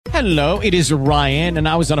Hello, it is Ryan, and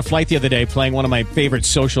I was on a flight the other day playing one of my favorite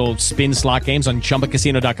social spin slot games on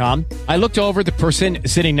ChumbaCasino.com. I looked over at the person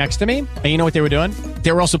sitting next to me, and you know what they were doing?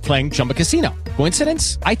 They were also playing Chumba Casino.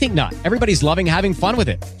 Coincidence? I think not. Everybody's loving having fun with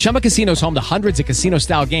it. Chumba Casino is home to hundreds of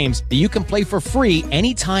casino-style games that you can play for free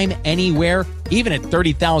anytime, anywhere, even at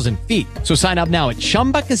 30,000 feet. So sign up now at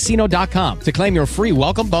ChumbaCasino.com to claim your free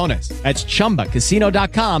welcome bonus. That's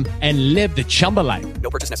ChumbaCasino.com and live the Chumba life.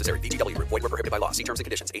 No purchase necessary. VGW. Void where prohibited by law. See terms and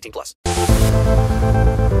conditions. 18 plus.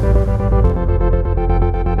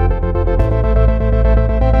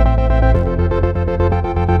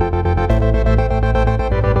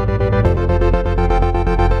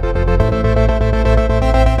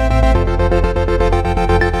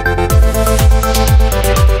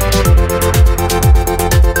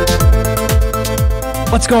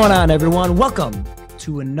 What's going on, everyone? Welcome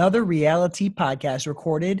to another reality podcast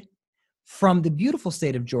recorded from the beautiful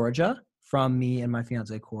state of Georgia, from me and my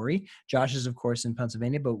fiance, Corey. Josh is, of course, in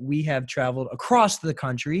Pennsylvania, but we have traveled across the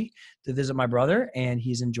country to visit my brother, and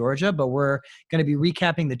he's in Georgia. But we're going to be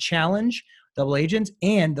recapping the Challenge Double Agents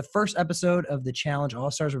and the first episode of the Challenge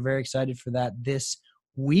All-Stars. We're very excited for that this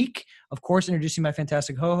week. Of course, introducing my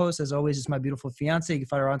fantastic co-host, as always, is my beautiful fiance. You can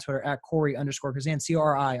find her on Twitter at Corey_Kazan,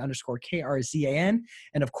 CRI_KRZAN.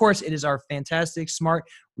 And of course, it is our fantastic, smart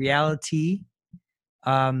reality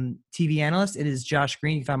TV analyst. It is Josh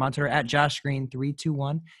Green. You can find him on Twitter at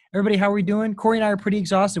JoshGreen321. Everybody, how are we doing? Corey and I are pretty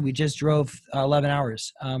exhausted. We just drove 11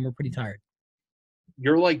 hours. We're pretty tired.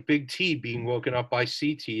 You're like Big T being woken up by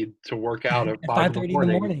CT to work out at 5:30 in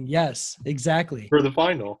the morning. Yes, exactly. For the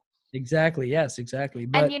final. Exactly. Yes, exactly.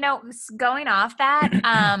 But, and, going off that,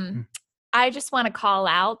 I just want to call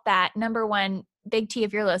out that, number one, Big T,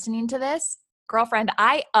 if you're listening to this, girlfriend,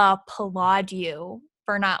 I applaud you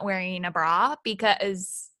for not wearing a bra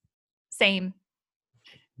because same.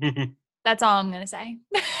 That's all I'm going to say.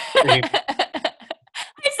 I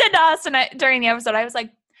said to Austin during the episode, I was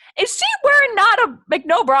like, is she wearing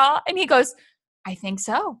no bra? And he goes, I think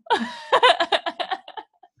so.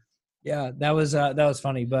 Yeah, that was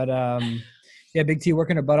funny, but yeah, Big T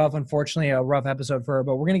working her butt off. Unfortunately, a rough episode for her,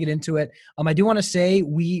 but we're gonna get into it. I do want to say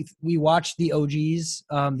we watched the OGs,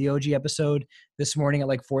 the OG episode this morning at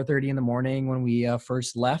like 4:30 in the morning when we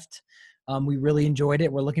first left. We really enjoyed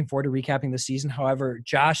it. We're looking forward to recapping the season. However,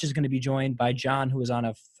 Josh is going to be joined by John, who was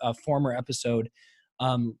on a former episode,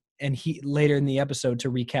 and he later in the episode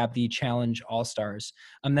to recap the Challenge All-Stars.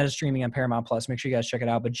 That is streaming on Paramount Plus. Make sure you guys check it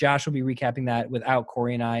out. But Josh will be recapping that without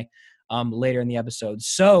Corey and I later in the episode.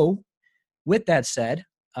 So with that said,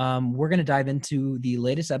 we're going to dive into the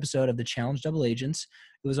latest episode of the Challenge Double Agents.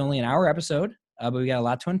 It was only an hour episode, but we got a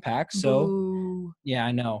lot to unpack. So yeah,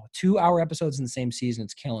 I know. 2-hour episodes in the same season.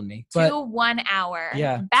 It's killing me. But, 1 hour.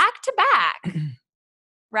 Yeah. Back to back.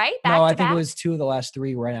 Right? I think it was 2 of the last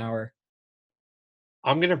 3 were an hour.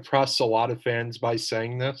 I'm going to press a lot of fans by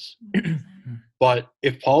saying this, but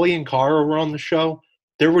if Paulie and Cara were on the show,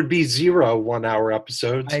 there would be 0 1-hour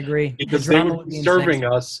episodes. I agree. Because they would be serving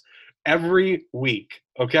us every week,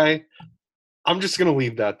 okay? I'm just going to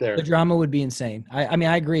leave that there. The drama would be insane. I mean,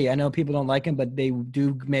 I agree. I know people don't like him, but they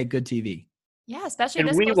do make good TV. Yeah, especially and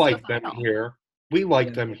this we close like to the them final. here. We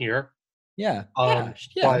like them here. Yeah. But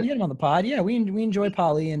we get him on the pod. Yeah, we enjoy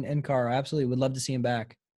Polly and Cara. Absolutely. Would love to see him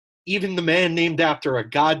back. Even the man named after a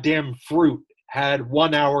goddamn fruit had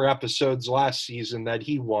 1-hour episodes last season that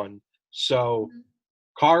he won. So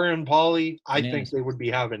Cara and Paulie, I think they would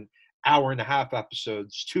be having 1.5-hour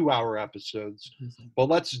episodes, 2-hour episodes. But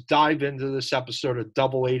let's dive into this episode of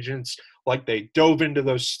Double Agents like they dove into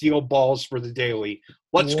those steel balls for the daily.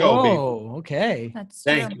 Let's go, baby. Oh, okay. That's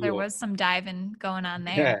true. Thank you. There was some diving going on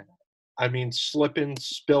there. Yeah. I mean, slipping,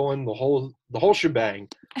 spilling, the whole shebang.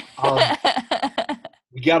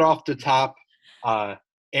 We got off the top.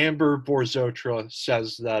 Amber Borzotra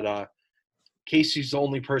says that Casey's the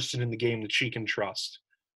only person in the game that she can trust.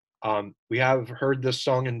 We have heard this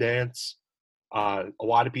song and dance. A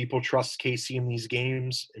lot of people trust Casey in these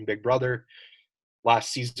games in Big Brother.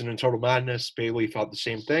 Last season in Total Madness, Bailey thought the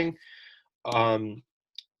same thing.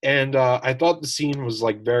 And I thought the scene was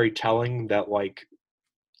like very telling that like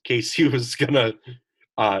Casey was gonna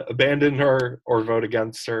abandon her or vote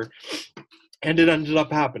against her, and it ended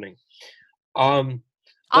up happening. Austin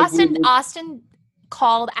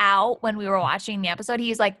called out when we were watching the episode.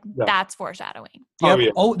 He's like, "That's foreshadowing." Yep. Yeah.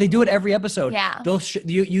 Oh, they do it every episode. Yeah, they'll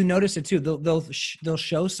you notice it too. They'll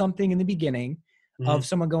show something in the beginning of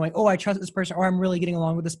someone going, "Oh, I trust this person," or "I'm really getting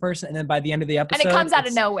along with this person," and then by the end of the episode, and it comes out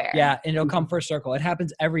of nowhere. Yeah, and it'll come first circle. It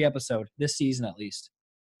happens every episode this season, at least.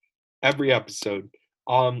 Every episode.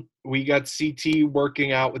 We got CT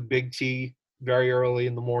working out with Big T. very early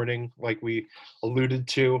in the morning, like we alluded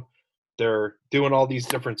to. They're doing all these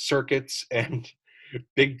different circuits, and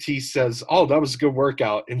Big T says, "Oh, that was a good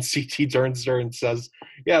workout." And CT turns to her and says,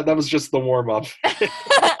 "Yeah, that was just the warm-up."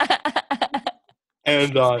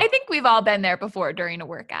 And I think we've all been there before during a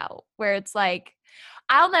workout where it's like,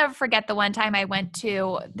 I'll never forget the one time I went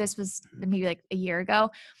to, this was maybe like a year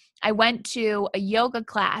ago. I went to a yoga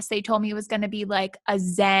class. They told me it was going to be like a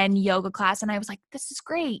Zen yoga class. And I was like, this is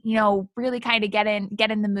great. Really kind of get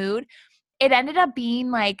in the mood. It ended up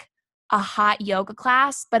being like a hot yoga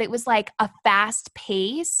class, but it was like a fast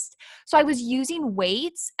pace. So I was using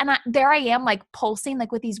weights, and there I am like pulsing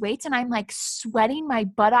like with these weights, and I'm like sweating my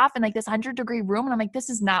butt off in like this 100-degree room. And I'm like, this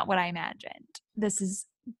is not what I imagined. This is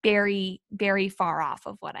very, very far off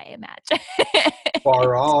of what I imagined.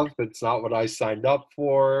 far off. It's not what I signed up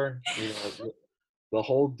for. The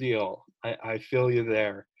whole deal. I feel you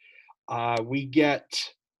there. We get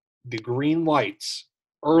the green lights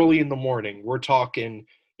early in the morning. We're talking,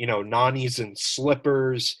 Nani's in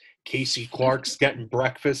slippers. Casey Clark's getting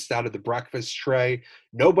breakfast out of the breakfast tray.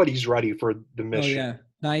 Nobody's ready for the mission. Oh, yeah.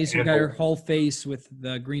 Nice. You got her whole face with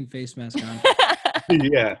the green face mask on.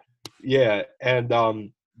 Yeah. And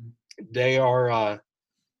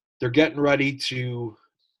they're getting ready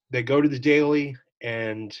they go to the daily,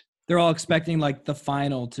 and they're all expecting like the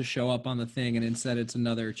final to show up on the thing, and instead it's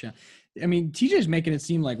another I mean, TJ's making it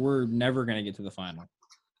seem like we're never going to get to the final.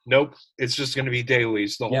 Nope. It's just going to be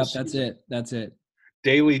dailies the whole season. That's it.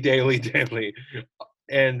 Daily.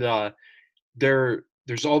 And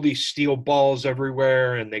there's all these steel balls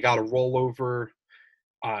everywhere, and they got to roll over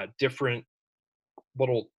different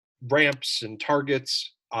little ramps and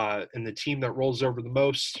targets, and the team that rolls over the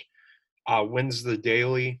most wins the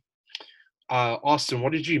daily. Austin,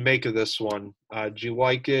 what did you make of this one? Did you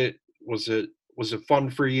like it? Was it fun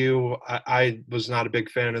for you? I was not a big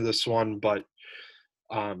fan of this one, but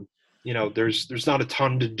there's not a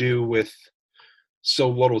ton to do with so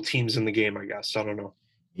little teams in the game, I guess. I don't know.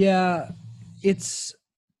 Yeah,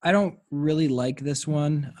 I don't really like this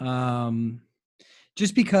one.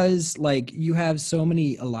 Just because like you have so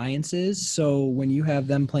many alliances. So when you have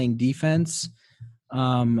them playing defense,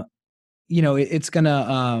 it's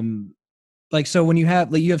gonna, so when you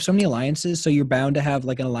have so many alliances, so you're bound to have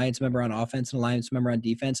like an alliance member on offense and an alliance member on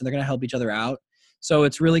defense, and they're going to help each other out. So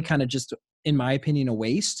it's really kind of just, in my opinion, a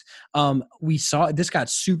waste. We saw this got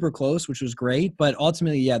super close, which was great, but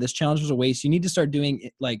ultimately, yeah, this challenge was a waste. You need to start doing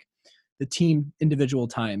it like the team individual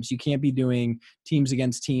times. You can't be doing teams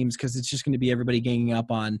against teams, because it's just going to be everybody ganging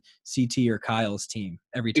up on CT or Kyle's team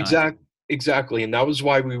every time. Exactly. And that was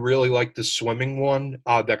why we really liked the swimming one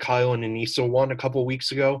that Kyle and Anissa won a couple of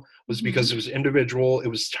weeks ago, was because it was individual. It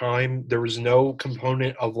was time. There was no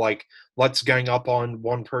component of like, let's gang up on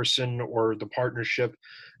one person or the partnership.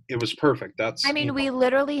 It was perfect. We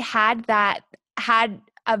literally had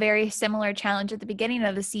a very similar challenge at the beginning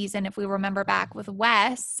of the season. If we remember back with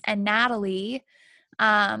Wes and Natalie,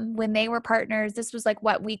 when they were partners, this was like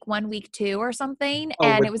what, week 1, week 2 or something.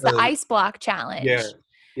 And it was the ice block challenge.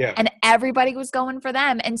 Yeah. And everybody was going for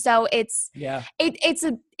them. And so it's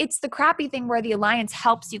the crappy thing where the alliance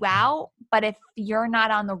helps you out, but if you're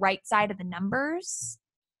not on the right side of the numbers,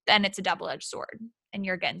 then it's a double-edged sword and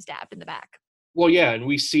you're getting stabbed in the back. Well, yeah, and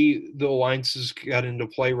we see the alliances get into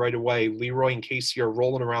play right away. Leroy and Casey are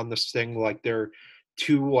rolling around this thing like they're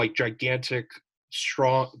two like gigantic,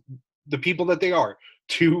 strong, the people that they are,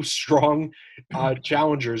 two strong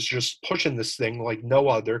challengers just pushing this thing like no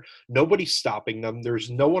other. Nobody's stopping them. There's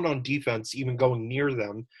no one on defense even going near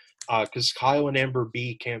them, because Kyle and Amber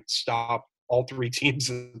B can't stop all three teams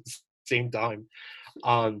at the same time.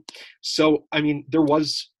 So, I mean, there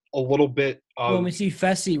was a little bit of... Well, we see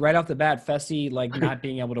Fessy right off the bat, like not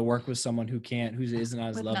being able to work with someone who isn't on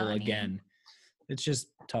his With level Nani. again. It's just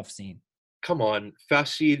tough scene. Come on,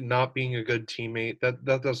 Fessy not being a good teammate, that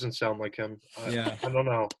doesn't sound like him. Yeah. I don't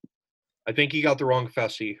know. I think he got the wrong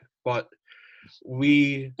Fessy, but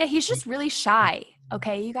he's just really shy.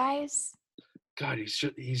 Okay, you guys? God, he's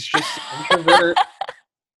just an introvert.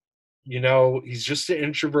 He's just an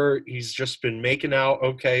introvert. He's just been making out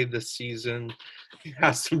okay this season. He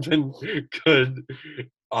hasn't been good.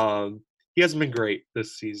 He hasn't been great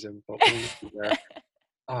this season, but we'll leave it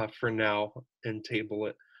there for now and table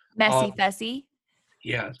it. Messy Fessy.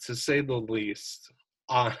 Yeah, to say the least.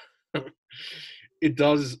 It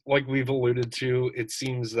does, like we've alluded to, it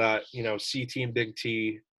seems that, CT and Big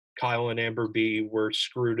T, Kyle and Amber B were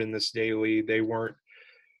screwed in this daily. They weren't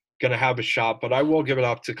going to have a shot, but I will give it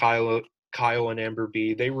up to Kyle and Amber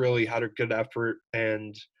B. They really had a good effort,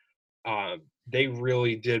 and they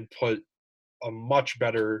really did put a much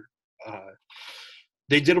better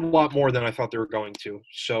they did a lot more than I thought they were going to.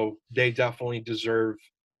 So they definitely deserve,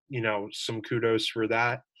 some kudos for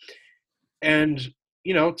that. And,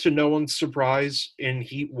 to no one's surprise, in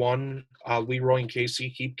Heat 1, Leroy and Casey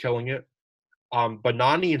keep killing it. But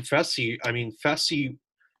Nani and Fessy, Fessy,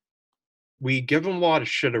 we give him a lot of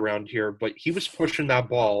shit around here, but he was pushing that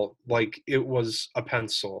ball like it was a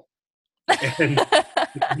pencil. And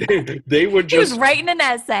they would He was just writing an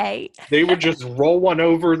essay. they would just roll one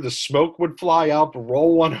over, the smoke would fly up,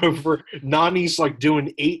 roll one over. Nani's like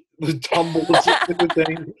doing 8 tumbles into the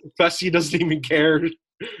thing. Fessy doesn't even care.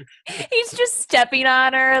 He's just stepping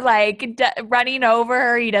on her, like running over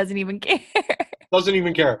her. He doesn't even care. Doesn't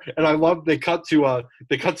even care. And I love they cut to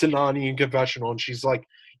Nani in confessional, and she's like,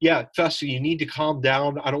 "Yeah, Fessy, you need to calm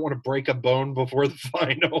down. I don't want to break a bone before the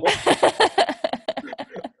final."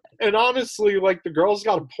 And honestly, like, the girl's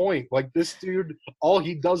got a point. Like, this dude, all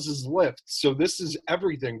he does is lift. So this is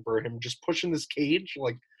everything for him. Just pushing this cage,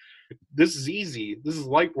 like, this is easy. This is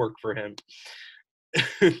light work for him.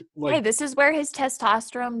 Hey, this is where his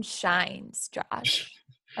testosterone shines, Josh.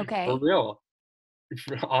 Okay. For real.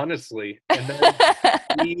 Honestly. And then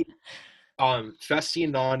Fessy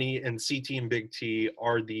and Nani and CT and Big T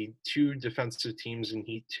are the 2 defensive teams in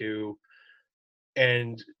Heat 2.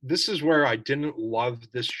 And this is where I didn't love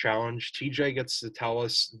this challenge. TJ gets to tell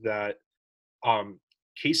us that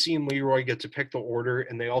Casey and Leroy get to pick the order,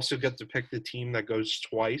 and they also get to pick the team that goes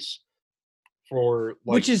twice.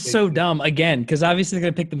 Which is so dumb, again, because obviously they're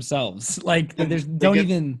going to pick themselves. Like, they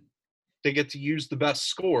get to use the best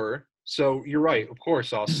score. So you're right. Of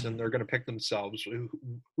course, Austin, they're going to pick themselves.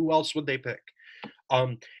 Who else would they pick?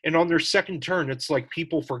 And on their second turn, it's like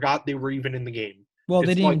people forgot they were even in the game. Well,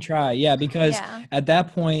 they didn't even try. Yeah, because at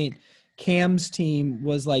that point, Cam's team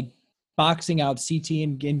was like boxing out CT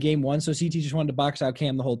in game 1. So CT just wanted to box out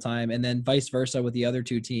Cam the whole time, and then vice versa with the other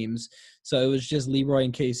 2 teams. So it was just Leroy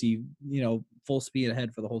and Casey, full speed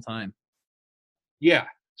ahead for the whole time. Yeah.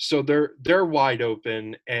 So they're wide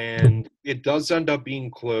open, and it does end up being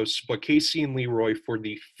close. But Casey and Leroy, for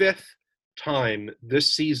the 5th time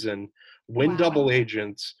this season, win double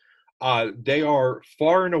agents. They are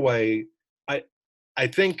far and away. I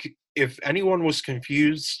think if anyone was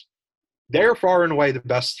confused, they're far and away the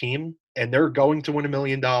best team, and they're going to win $1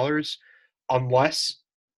 million unless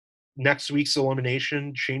next week's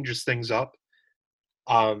elimination changes things up.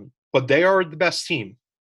 But they are the best team.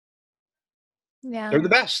 Yeah, they're the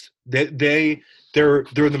best. They're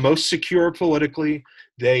the most secure politically.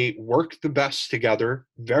 They work the best together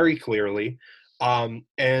very clearly,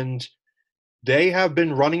 and they have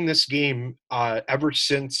been running this game ever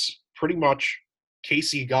since pretty much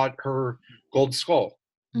Casey got her gold skull.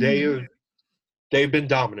 Mm-hmm. They've been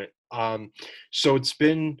dominant. So it's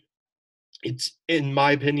in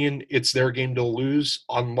my opinion, it's their game to lose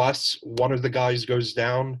unless one of the guys goes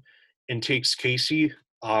down and takes Casey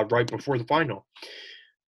right before the final.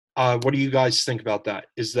 What do you guys think about that?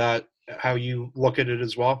 Is that how you look at it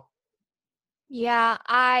as well? Yeah,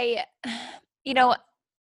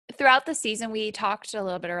 throughout the season, we talked a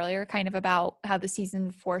little bit earlier kind of about how the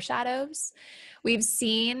season foreshadows. We've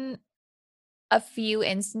seen a few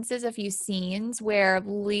scenes where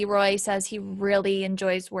Leroy says he really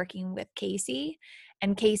enjoys working with Casey,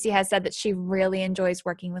 and Casey has said that she really enjoys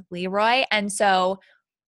working with Leroy. And so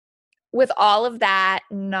with all of that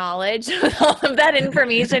knowledge, with all of that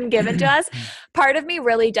information given to us, part of me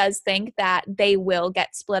really does think that they will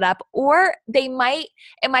get split up, or it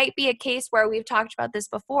might be a case where we've talked about this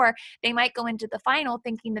before. They might go into the final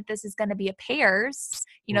thinking that this is going to be a pairs,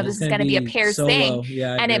 this is going to be a pairs thing.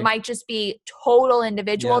 Yeah, and it might just be total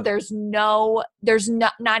individual. Yeah. There's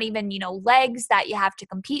not even, legs that you have to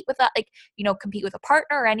compete with, compete with a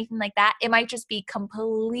partner or anything like that. It might just be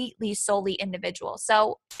completely solely individual.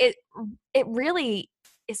 So it really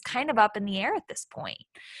is kind of up in the air at this point.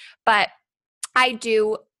 But I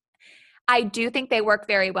do think they work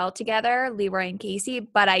very well together, Leroy and Casey,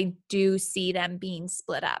 but I do see them being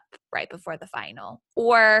split up right before the final,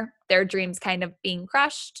 or their dreams kind of being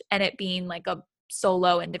crushed and it being like a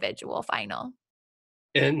solo individual final.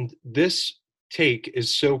 And this take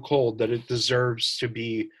is so cold that it deserves to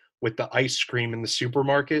be with the ice cream in the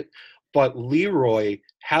supermarket. But Leroy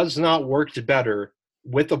has not worked better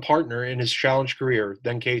with a partner in his challenge career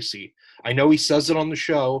than Casey. I know he says it on the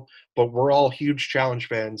show, but we're all huge challenge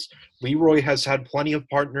fans. Leroy has had plenty of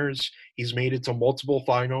partners. He's made it to multiple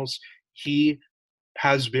finals. He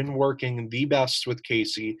has been working the best with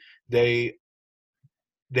Casey. They've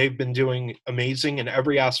been doing amazing in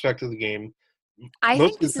every aspect of the game. I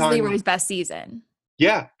think this is Leroy's best season.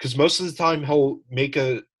 Yeah, because most of the time he'll make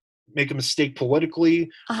a mistake politically,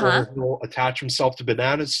 or he'll attach himself to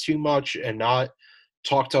bananas too much and not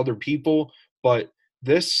talk to other people, but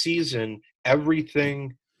this season,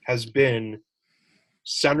 everything has been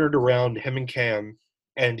centered around him and Cam,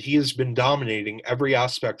 and he has been dominating every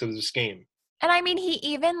aspect of this game. And I mean, he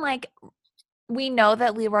even we know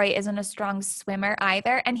that Leroy isn't a strong swimmer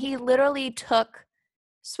either, and he literally took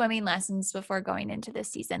swimming lessons before going into this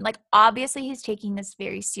season. Obviously he's taking this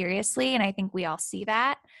very seriously, and I think we all see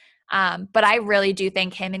that. But I really do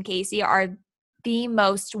think him and Casey are the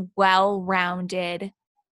most well-rounded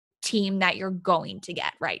team that you're going to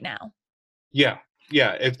get right now. Yeah.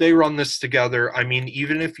 If they run this together, I mean,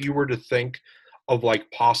 even if you were to think of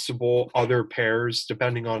possible other pairs,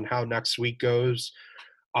 depending on how next week goes,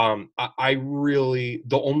 I really,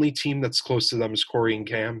 the only team that's close to them is Corey and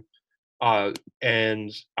Cam.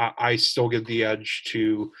 And I still give the edge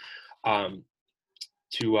to I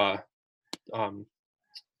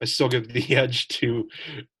still give the edge to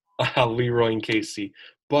Leroy and Casey.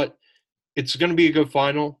 But it's going to be a good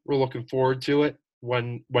final. We're looking forward to it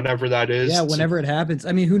whenever that is. Yeah, whenever it happens.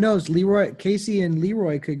 I mean, who knows? Casey and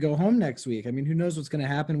Leroy could go home next week. I mean, who knows what's going to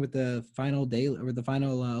happen with the final day or the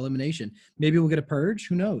final elimination? Maybe we'll get a purge.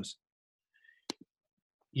 Who knows?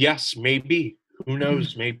 Yes, maybe. Who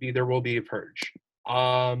knows? Maybe there will be a purge.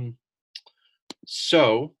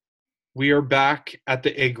 So we are back at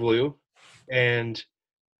the igloo, and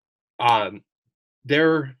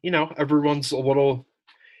everyone's a little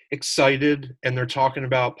excited, and they're talking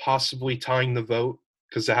about possibly tying the vote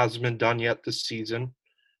because it hasn't been done yet this season.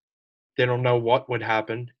 They don't know what would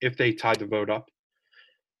happen if they tied the vote up.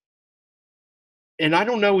 And I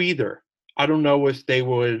don't know either. I don't know if they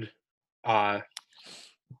would,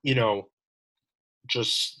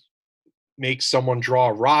 just make someone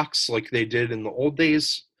draw rocks like they did in the old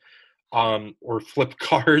days, or flip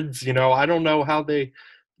cards. I don't know how they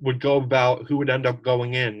would go about who would end up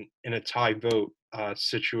going in a tie vote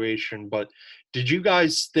situation. But did you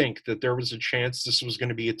guys think that there was a chance this was going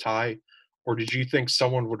to be a tie, or did you think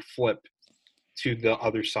someone would flip to the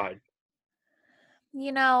other side?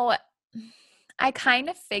 I kind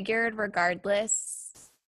of figured regardless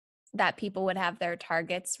that people would have their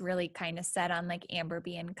targets really kind of set on Amber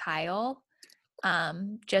B and Kyle,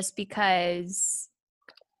 just because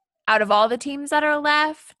out of all the teams that are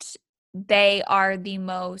left, they are the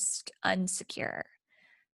most unsecure.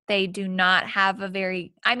 They do not have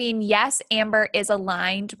yes, Amber is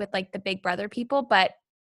aligned with the Big Brother people, but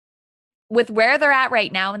with where they're at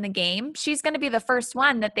right now in the game, she's going to be the first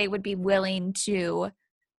one that they would be willing to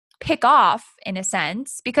pick off in a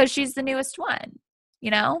sense because she's the newest one,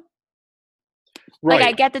 Right.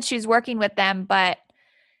 I get that she's working with them, but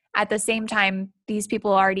at the same time, these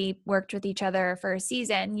people already worked with each other for a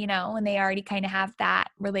season, and they already kind of have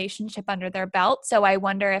that relationship under their belt. So I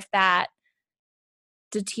wonder if that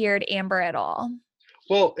deterred Amber at all.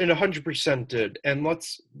 Well, it 100% did. And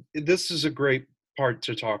this is a great part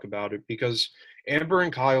to talk about it because Amber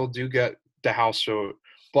and Kyle do get the house vote,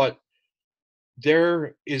 but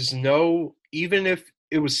there is even if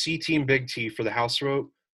it was CT and Big T for the house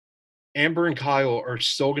vote, Amber and Kyle are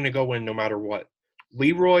still going to go in no matter what.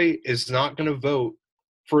 Leroy is not going to vote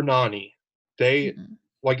for Nany.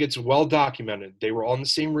 It's well documented. They were on the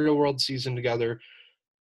same Real World season together.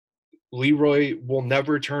 Leroy will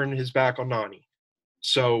never turn his back on Nany.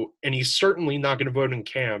 So, and he's certainly not going to vote in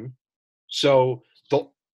Cam. So the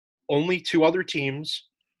only two other teams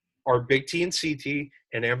are Big T and CT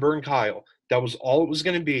and Amber and Kyle. That was all it was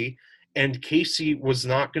going to be. And Casey was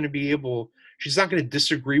not going to be she's not going to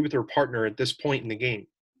disagree with her partner at this point in the game.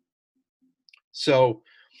 So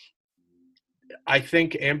I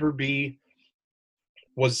think Amber B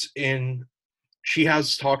she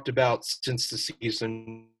has talked about since the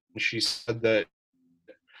season, she said that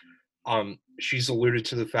she's alluded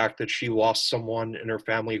to the fact that she lost someone in her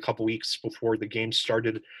family a couple weeks before the game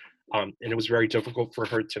started. And it was very difficult for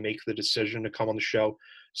her to make the decision to come on the show.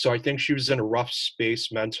 So I think she was in a rough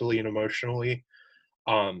space mentally and emotionally.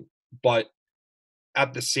 But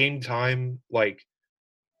at the same time,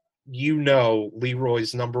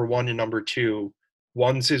 Leroy's number one and number two.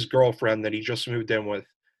 One's his girlfriend that he just moved in with.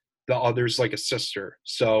 The other's a sister.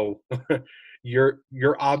 So you're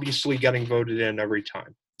obviously getting voted in every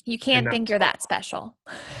time. You can't think you're that special.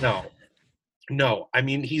 No. I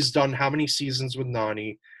mean, he's done how many seasons with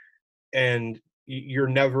Nany, and you're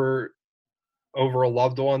never over a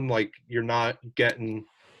loved one. You're not getting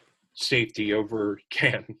safety over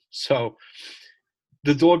Cam. So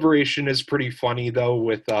the deliberation is pretty funny though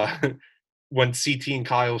with when CT and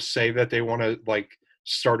Kyle say that they want to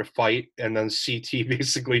start a fight, and then CT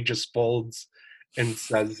basically just folds and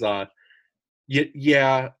says,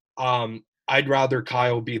 I'd rather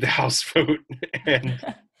Kyle be the house vote. And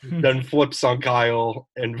then flips on Kyle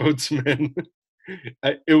and votes him in.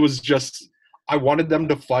 It was just, I wanted them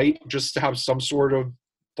to fight just to have some sort of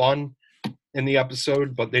fun in the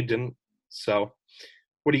episode, but they didn't. So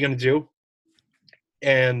what are you going to do?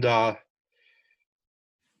 And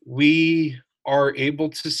we are able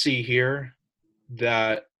to see here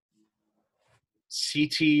that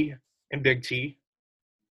CT and Big T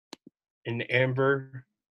and Amber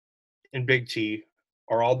and Big T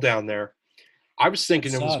are all down there. I was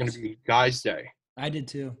thinking it was going to be Guys' Day I did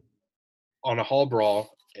too. on a hall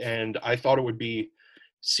brawl, and I thought it would be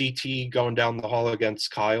CT going down the hall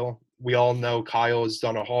against Kyle. We all know Kyle has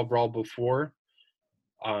done a hall brawl before.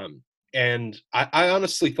 And I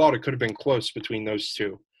honestly thought it could have been close between those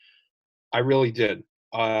two. I really did.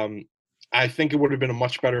 I think it would have been a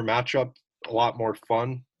much better matchup, a lot more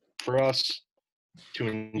fun for us to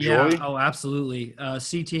enjoy. Yeah, oh, absolutely.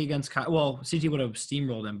 CT against Kyle. Well, CT would have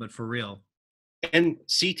steamrolled him, but for real. And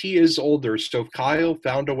CT is older, so if Kyle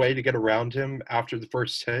found a way to get around him after the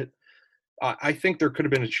first hit, I think there could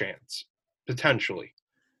have been a chance, potentially.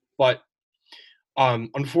 But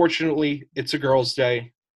unfortunately, it's a girls'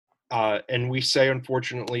 day. And we say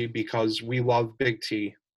unfortunately because we love Big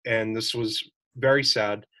T. And this was very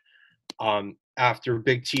sad. After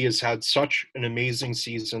Big T has had such an amazing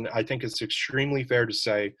season, I think it's extremely fair to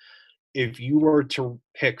say if you were to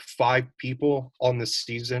pick 5 people on this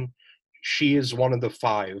season, she is one of the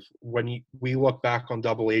 5. When we look back on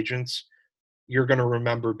Double Agents, you're going to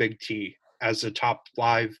remember Big T as a top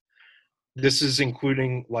 5. This is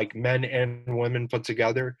including like men and women put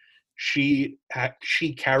together. She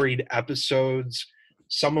carried episodes.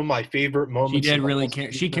 Some of my favorite moments. She did really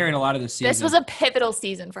care. She carried a lot of the season. This was a pivotal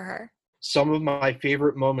season for her. Some of my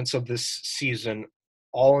favorite moments of this season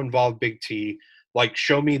all involve Big T. Like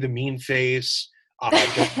Show Me the Mean Face.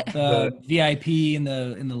 The VIP in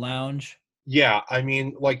the lounge. Yeah, I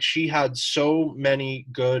mean, like she had so many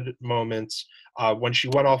good moments. When she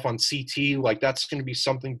went off on CT, like that's going to be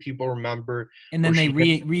something people remember. And then they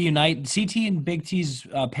reunite. CT and Big T's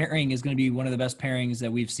pairing is going to be one of the best pairings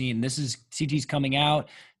that we've seen. This is CT's coming out,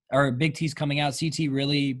 or Big T's coming out. CT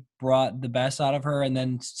really brought the best out of her, and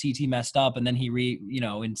then CT messed up, and then he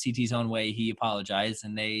in CT's own way, he apologized,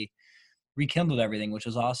 and they rekindled everything, which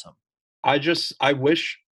was awesome. I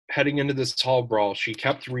wish heading into this hall brawl, she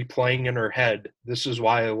kept replaying in her head, "This is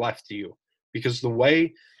why I left you," because the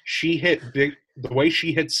way she hit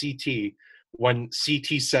CT when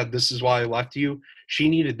CT said, "This is why I left you," she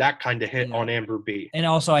needed that kind of hit on Amber B. And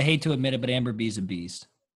also, I hate to admit it, but Amber B's a beast.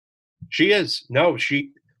 She is. No,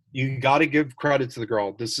 you got to give credit to the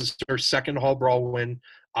girl. This is her second hall brawl win.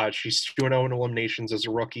 She's 2-0 in eliminations as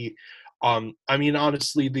a rookie. I mean,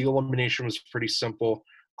 honestly, the elimination was pretty simple.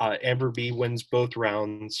 Amber B wins both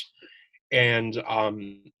rounds, and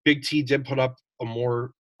Big T did put up a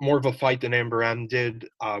more of a fight than Amber M did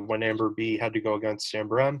when Amber B had to go against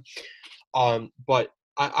Amber M. But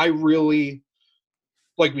I really,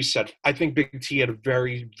 like we said, I think Big T had a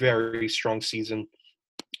very, very strong season.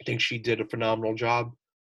 I think she did a phenomenal job.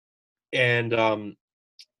 And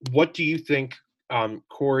what do you think,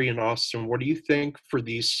 Corey and Austin, what do you think for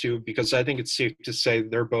these two? Because I think it's safe to say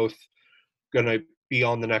they're both going to be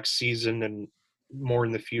on the next season and more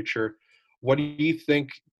in the future. What do you think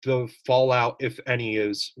the fallout, if any,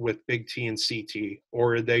 is with Big T and CT,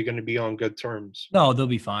 or are they going to be on good terms? No, they'll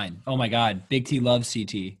be fine. Oh my God, Big T loves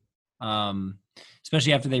CT,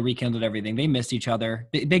 especially after they rekindled everything. They missed each other.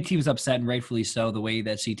 Big T was upset, and rightfully so, the way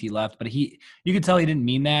that CT left. But you could tell he didn't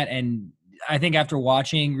mean that. And I think after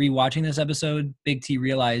rewatching this episode, Big T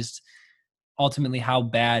realized ultimately how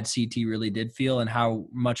bad CT really did feel and how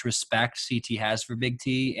much respect CT has for Big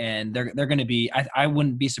T. And they're going to be, I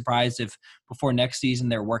wouldn't be surprised if before next season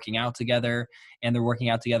they're working out together, and they're working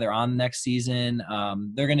out together on next season.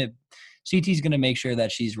 CT's going to make sure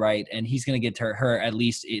that she's right, and he's going to get her at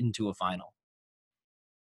least into a final.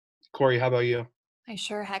 Corey, how about you? I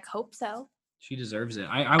sure heck hope so. She deserves it.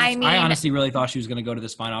 I honestly really thought she was going to go to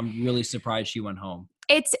this final. I'm really surprised she went home.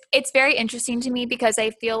 It's very interesting to me because I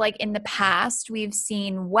feel like in the past we've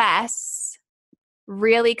seen Wes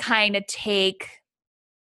really kind of take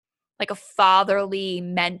like a fatherly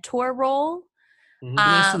mentor role. The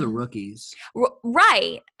rest of the rookies.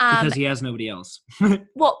 Right. Because he has nobody else.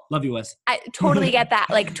 Well, love you, Wes. I totally get that.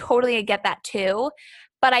 Totally get that too.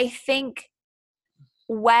 But I think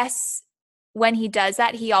Wes, when he does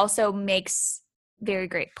that, he also makes very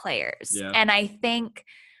great players. Yeah. And I think,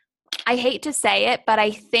 I hate to say it, but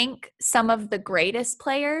I think some of the greatest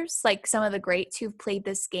players, like some of the greats who've played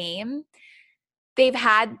this game,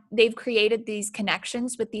 they've created these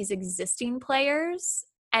connections with these existing players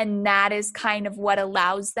And that is kind of what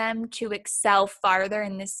allows them to excel farther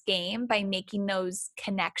in this game, by making those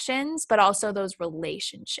connections, but also those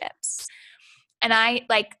relationships. And I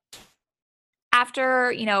like,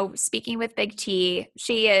 after, speaking with Big T,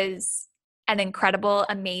 she is an incredible,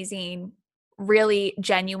 amazing, really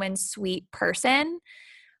genuine, sweet person.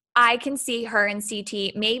 I can see her and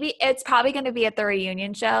CT. Maybe it's probably going to be at the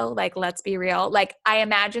reunion show. Like, let's be real. Like, I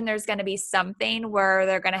imagine there's going to be something where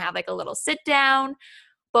they're going to have like a little sit down.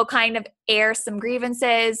 They'll kind of air some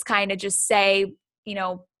grievances, kind of just say,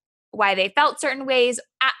 why they felt certain ways,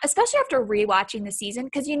 especially after rewatching the season,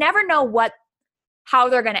 because you never know how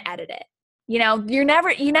they're going to edit it. You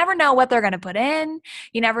never know what they're going to put in.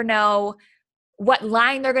 You never know what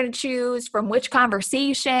line they're going to choose from which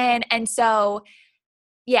conversation. And so,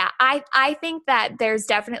 yeah, I think that there's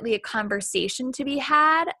definitely a conversation to be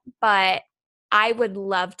had, but I would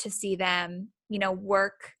love to see them,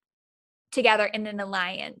 work together in an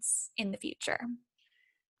alliance in the future.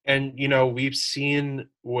 And, we've seen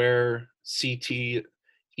where CT,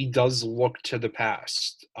 he does look to the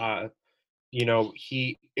past.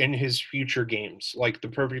 He, in his future games, like the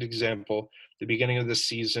perfect example, the beginning of this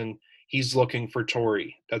season, he's looking for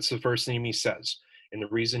Tori. That's the first name he says. And the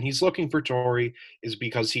reason he's looking for Tori is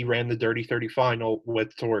because he ran the Dirty 30 final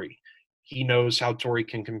with Tori. He knows how Tori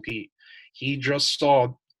can compete. He just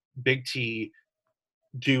saw Big T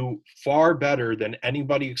do far better than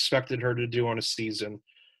anybody expected her to do on a season.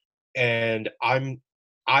 And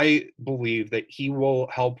I believe that he will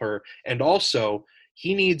help her. And also,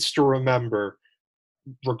 he needs to remember,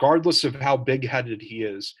 regardless of how big-headed he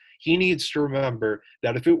is, he needs to remember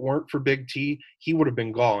that if it weren't for Big T, he would have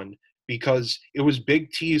been gone, because it was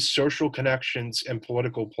Big T's social connections and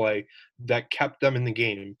political play that kept them in the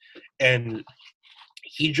game. And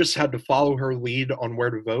he just had to follow her lead on where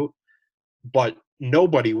to vote. But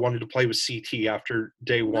nobody wanted to play with CT after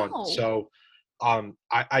day one. No. So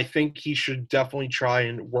I think he should definitely try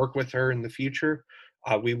and work with her in the future.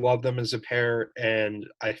 We love them as a pair, and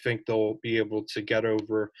I think they'll be able to get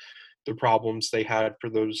over the problems they had for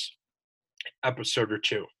those episode or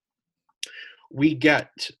two. We get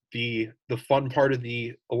the fun part of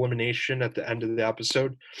the elimination at the end of the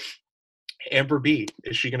episode. Amber B,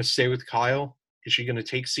 is she going to stay with Kyle? Is she going to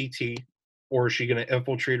take CT? Or is she going to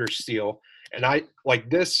infiltrate or steal? And I like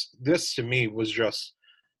this to me was just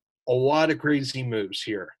a lot of crazy moves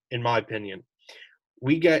here, in my opinion.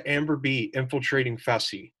 We get Amber B infiltrating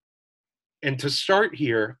Fessy. And to start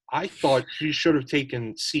here, I thought she should have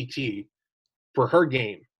taken CT for her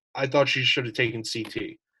game. I thought she should have taken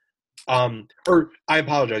CT. Or I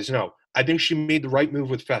apologize. No, I think she made the right move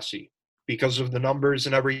with Fessy because of the numbers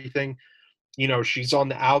and everything. She's on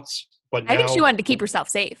the outs, but I think she wanted to keep herself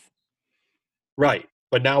safe. Right.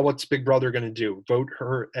 But now what's Big Brother going to do? Vote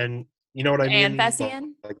her and you know what I mean? And Fessy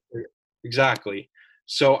in? Exactly.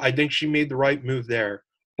 So I think she made the right move there.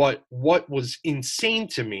 But what was insane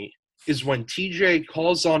to me is when TJ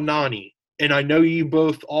calls on Nany, and I know you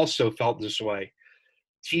both also felt this way.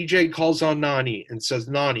 TJ calls on Nany and says,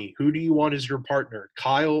 Nany, who do you want as your partner,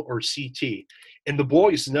 Kyle or CT? And the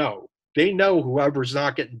boys know. They know whoever's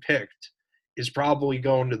not getting picked is probably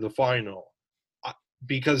going to the final,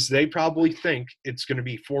 because they probably think it's going to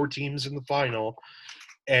be 4 teams in the final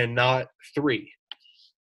and not 3.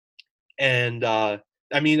 And,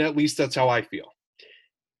 at least that's how I feel.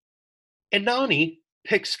 And Nany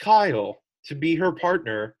picks Kyle to be her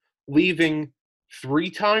partner, leaving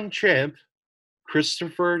 3-time champ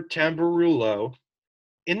Christopher Tamburullo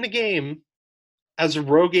in the game as a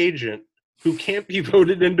rogue agent who can't be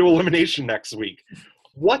voted into elimination next week.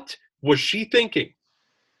 What was she thinking?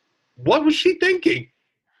 What was she thinking?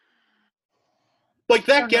 Like,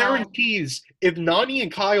 that guarantees if Nany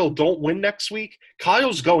and Kyle don't win next week,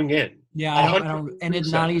 Kyle's going in. Yeah, I don't. And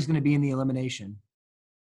Nany's going to be in the elimination.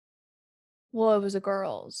 Well, it was a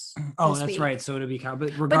girls. Oh, that's right. So it'd be Kyle.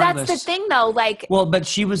 But regardless. But that's the thing, though. Like, well, but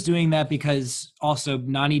she was doing that because also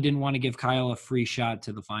Nany didn't want to give Kyle a free shot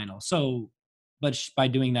to the final. So, but by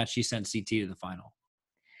doing that, she sent CT to the final.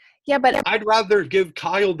 Yeah, but I'd rather give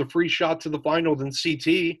Kyle the free shot to the final than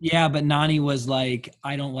CT. Yeah, but Nany was like,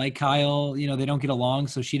 I don't like Kyle. They don't get along,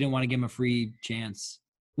 so she didn't want to give him a free chance.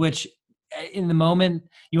 Which, in the moment,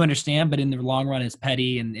 you understand, but in the long run, it's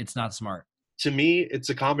petty and it's not smart. To me,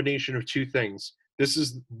 it's a combination of 2 things. This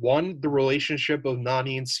is, one, the relationship of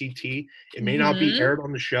Nany and CT. It may not be aired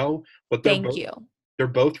on the show, but they're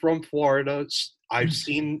both from Florida. I've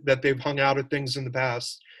seen that they've hung out at things in the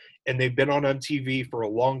past. And they've been on MTV for a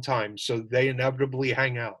long time, so they inevitably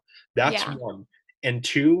hang out. That's one. And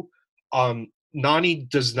 2, Nany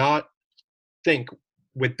does not think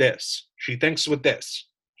with this. She thinks with this.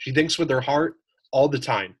 She thinks with her heart. all the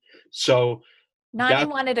time. So Nani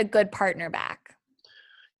wanted a good partner back.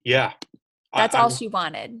 Yeah. That's all she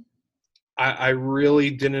wanted. I really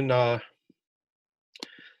didn't I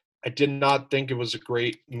did not think it was a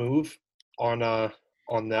great move on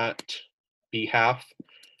that behalf.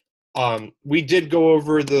 We did go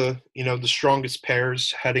over the strongest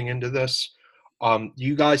pairs heading into this.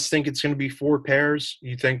 You guys think it's going to be 4 pairs?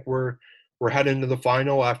 You think we're heading to the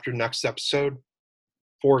final after next episode?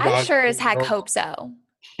 4 guys. I sure as heck hope so.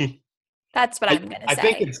 That's what I'm going to say. I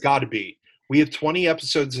think it's got to be. We have 20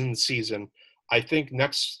 episodes in the season. I think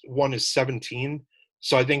next one is 17.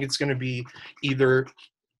 So I think it's going to be either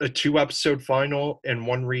a 2-episode final and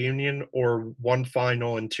 1 reunion, or 1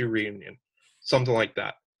 final and 2 reunion. Something like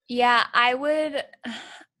that. Yeah, I would.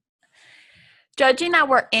 Judging that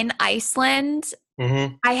we're in Iceland,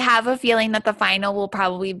 I have a feeling that the final will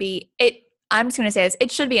probably be it. I'm just going to say this.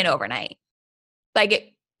 It should be an overnight.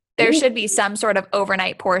 There should be some sort of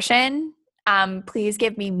overnight portion. Please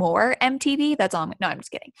give me more MTV. That's all. No, I'm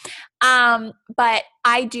just kidding. But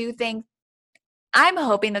I do think, I'm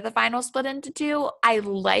hoping that the final split into 2. I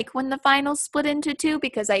like when the finals split into 2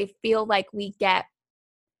 because I feel like we get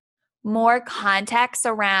more context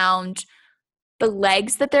around the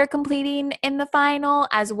legs that they're completing in the final,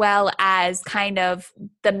 as well as kind of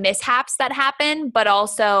the mishaps that happen, but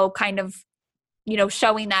also kind of,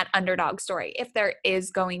 showing that underdog story if there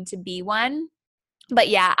is going to be one. But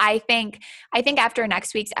yeah, I think after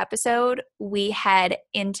next week's episode, we head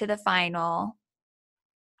into the final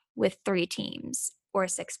with 3 teams or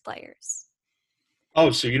 6 players.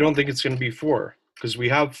 Oh, so you don't think it's going to be 4? Because we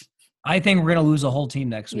have... I think we're going to lose a whole team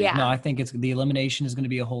next week. Yeah. No, I think the elimination is going to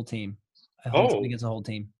be a whole team. I think it's a whole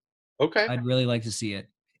team. Okay. I'd really like to see it.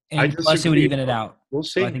 And plus it would even it out. We'll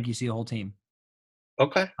see. So I think you see a whole team.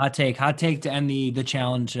 Okay. Hot take to end the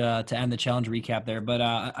challenge, recap there. But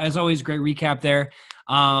as always, great recap there.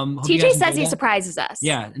 TJ says he surprises us.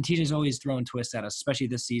 Yeah, and TJ's always throwing twists at us, especially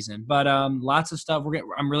this season. But lots of stuff.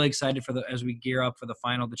 I'm really excited as we gear up for the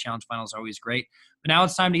final. The challenge final is always great. But now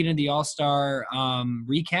it's time to get into the All-Star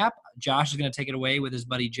recap. Josh is going to take it away with his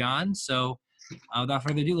buddy Jon. So without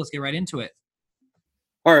further ado, let's get right into it.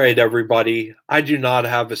 All right, everybody. I do not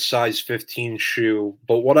have a size 15 shoe,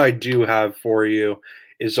 but what I do have for you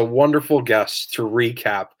is a wonderful guest to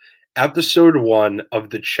recap episode 1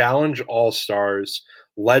 of the Challenge All-Stars,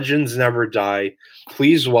 Legends Never Die.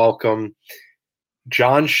 Please welcome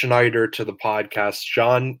Jon Schneider to the podcast.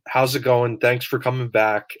 Jon, how's it going? Thanks for coming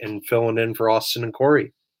back and filling in for Austin and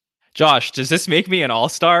Corey. Josh, does this make me an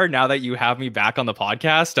all-star now that you have me back on the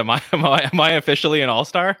podcast? Am I officially an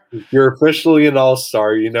all-star? You're officially an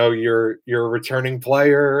all-star. You're a returning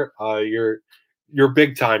player. You're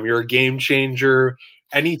big time. You're a game changer.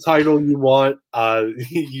 Any title you want,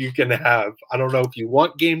 you can have. I don't know if you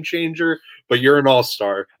want game changer, but you're an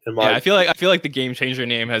all-star. I feel like the game changer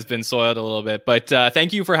name has been soiled a little bit, but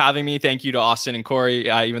thank you for having me. Thank you to Austin and Corey,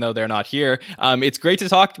 even though they're not here. It's great to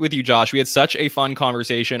talk with you, Josh. We had such a fun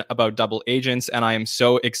conversation about double agents, and I am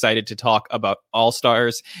so excited to talk about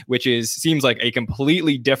All-Stars, which seems like a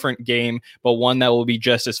completely different game, but one that will be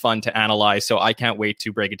just as fun to analyze. So I can't wait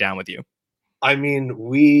to break it down with you. I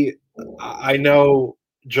mean, I know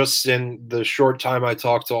just in the short time I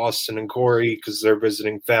talked to Austin and Corey, because they're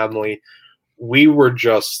visiting family, we were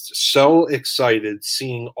just so excited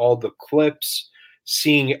seeing all the clips,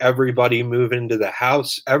 seeing everybody move into the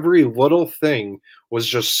house. Every little thing was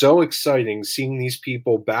just so exciting, seeing these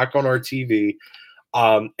people back on our TV.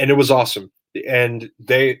 And it was awesome. And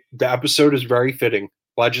the episode is very fitting.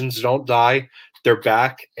 Legends don't die. They're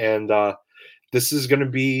back. And this is going to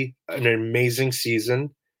be an amazing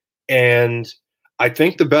season. And I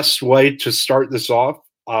think the best way to start this off,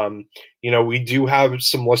 we do have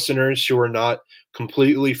some listeners who are not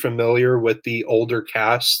completely familiar with the older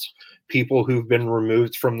cast, people who've been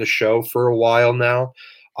removed from the show for a while now.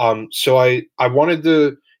 So I wanted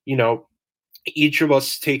to, each of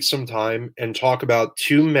us take some time and talk about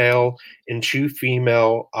 2 male and 2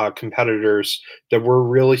 female competitors that we're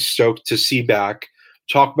really stoked to see back,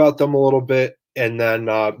 talk about them a little bit, and then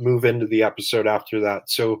move into the episode after that.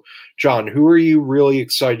 So, Jon, who are you really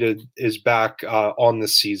excited is back on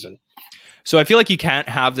this season? So I feel like you can't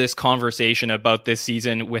have this conversation about this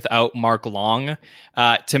season without Mark Long.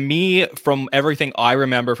 To me, from everything I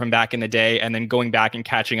remember from back in the day and then going back and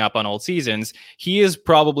catching up on old seasons, he is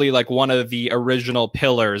probably like one of the original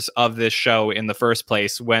pillars of this show in the first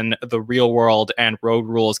place. When the Real World and Road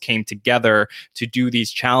Rules came together to do these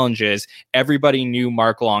challenges, everybody knew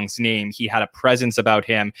Mark Long's name. He had a presence about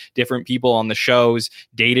him. Different people on the shows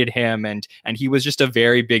dated him, and he was just a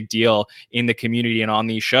very big deal in the community and on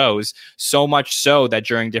these shows. so much so that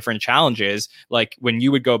during different challenges, like when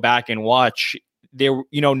you would go back and watch, there,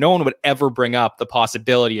 no one would ever bring up the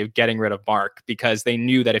possibility of getting rid of Mark, because they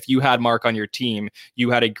knew that if you had Mark on your team,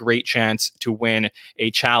 you had a great chance to win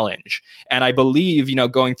a challenge. And I believe,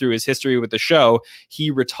 going through his history with the show,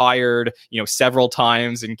 he retired, several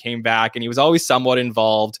times and came back, and he was always somewhat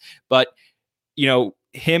involved. But,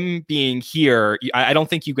 him being here, I don't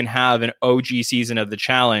think you can have an OG season of the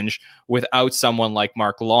challenge without someone like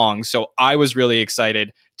Mark Long. So I was really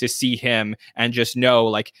excited to see him, and just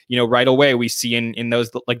know, right away we see in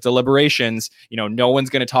those deliberations, no one's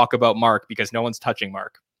going to talk about Mark because no one's touching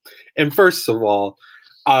Mark. And first of all,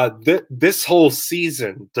 this whole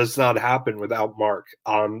season does not happen without Mark.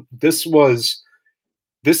 This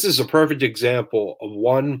is a perfect example of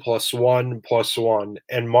 1 + 1 + 1.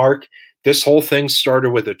 And Mark, this whole thing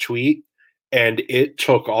started with a tweet, and it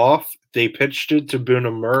took off. They pitched it to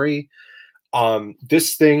Boone Murray.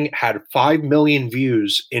 This thing had 5 million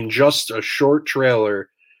views in just a short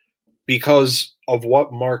trailer because of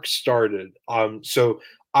what Mark started. So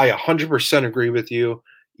I 100% agree with you.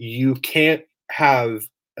 You can't have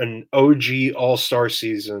an OG All-Star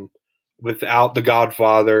season without the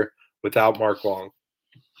Godfather, without Mark Long.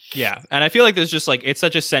 Yeah, and I feel like there's just it's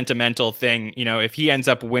such a sentimental thing. If he ends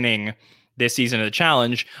up winning this season of the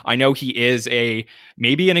challenge, I know he is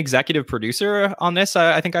maybe an executive producer on this,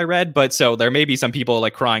 I think I read, but so there may be some people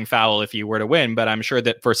crying foul if he were to win, but I'm sure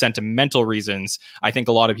that for sentimental reasons, I think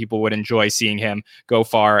a lot of people would enjoy seeing him go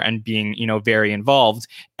far and being, very involved.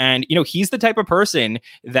 And, he's the type of person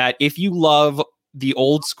that if you love the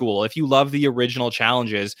old school, if you love the original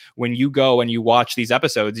challenges, when you go and you watch these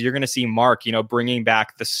episodes, you're going to see Mark, bringing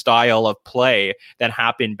back the style of play that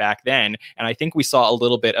happened back then. And I think we saw a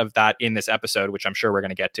little bit of that in this episode, which I'm sure we're going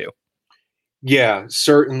to get to. Yeah,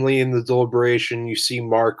 certainly in the deliberation, you see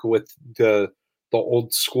Mark with the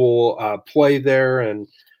old school play there. And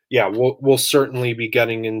yeah, we'll certainly be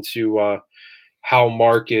getting into how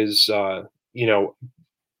Mark is,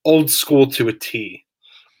 old school to a T.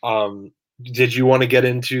 Did you want to get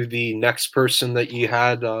into the next person that you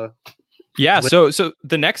had? Yeah, so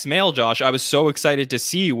the next male, Josh, I was so excited to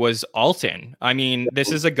see was Alton. I mean,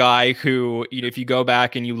 this is a guy who, if you go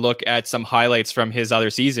back and you look at some highlights from his other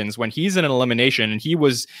seasons, when he's in an elimination, and he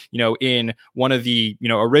was, in one of the,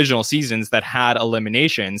 original seasons that had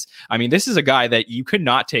eliminations. I mean, this is a guy that you could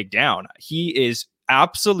not take down. He is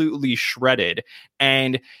absolutely shredded.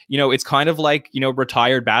 And, it's kind of like,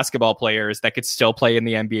 retired basketball players that could still play in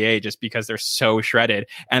the NBA just because they're so shredded.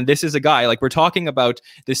 And this is a guy, we're talking about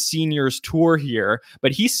the seniors tour here,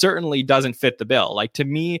 but he certainly doesn't fit the bill. To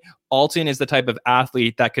me, Alton is the type of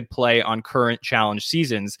athlete that could play on current challenge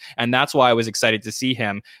seasons. And that's why I was excited to see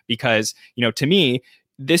him, because, to me,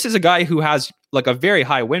 this is a guy who has a very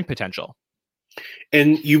high win potential.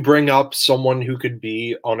 And you bring up someone who could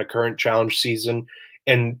be on a current challenge season,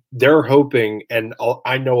 and they're hoping, and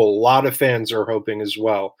I know a lot of fans are hoping as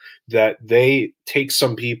well, that they take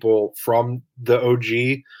some people from the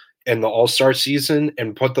OG and the All-Star season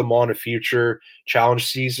and put them on a future challenge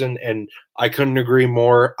season. And I couldn't agree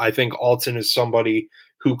more. I think Alton is somebody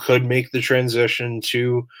who could make the transition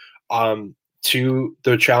to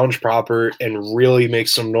the challenge proper and really make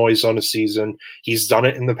some noise on a season. He's done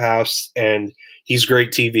it in the past, and he's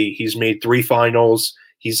great TV. He's made 3 finals.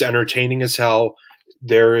 He's entertaining as hell.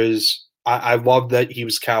 I love that he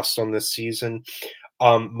was cast on this season.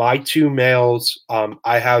 My 2 males,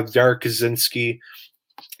 I have Derek Kaczynski.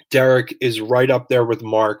 Derek is right up there with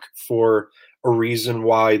Mark for a reason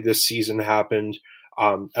why this season happened.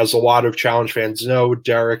 As a lot of challenge fans know,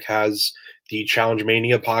 Derek has the Challenge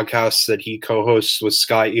Mania podcast that he co-hosts with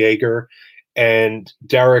Scott Yeager. And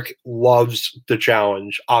Derek loves the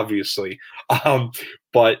challenge, obviously.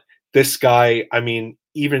 But this guy, I mean,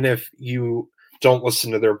 even if you don't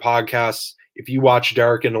listen to their podcasts, if you watch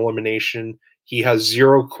Derek in Elimination, he has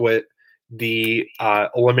 0 quit. The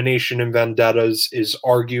Elimination in Vendettas is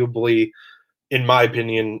arguably, in my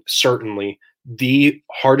opinion, certainly the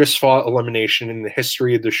hardest fought elimination in the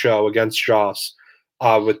history of the show against Joss,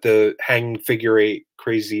 with the hanging figure 8,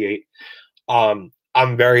 crazy 8.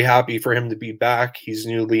 I'm very happy for him to be back. He's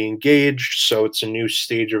newly engaged, so it's a new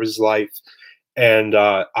stage of his life. And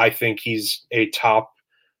I think he's a top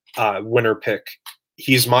winner pick.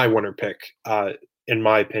 He's my winner pick, in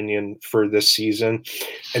my opinion, for this season.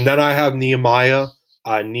 And then I have Nehemiah.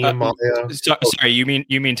 Sorry, you mean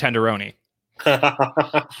Tenderoni?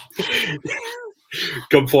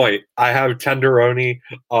 Good point. I have Tenderoni.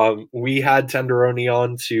 We had Tenderoni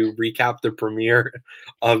on to recap the premiere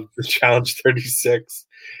of the Challenge 36.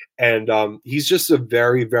 And he's just a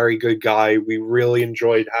very, very good guy. We really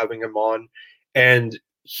enjoyed having him on. And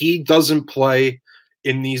he doesn't play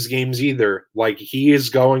in these games either. Like, he is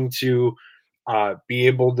going to be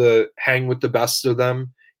able to hang with the best of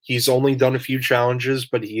them. He's only done a few challenges,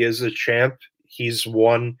 but he is a champ. He's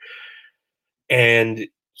won, and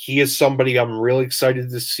he is somebody I'm really excited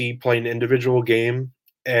to see play an individual game.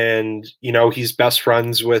 And, he's best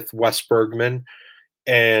friends with Wes Bergman,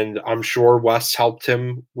 and I'm sure Wes helped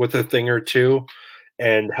him with a thing or two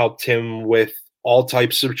and helped him with all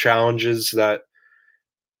types of challenges that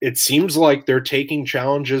it seems like they're taking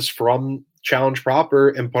challenges from Challenge proper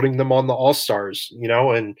and putting them on the All-Stars,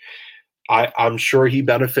 and I'm sure he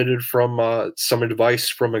benefited from some advice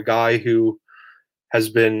from a guy who has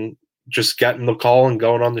been just getting the call and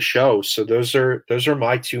going on the show. So those are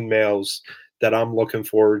my two males that I'm looking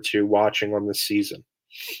forward to watching on this season.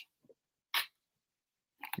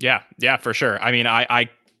 Yeah, for sure. I mean,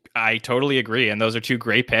 I totally agree. And those are two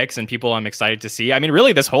great picks and people I'm excited to see. I mean,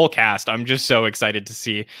 really, this whole cast, I'm just so excited to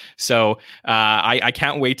see. So I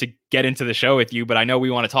can't wait to get into the show with you, but I know we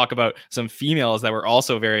want to talk about some females that we're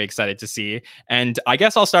also very excited to see. And I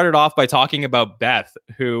guess I'll start it off by talking about Beth,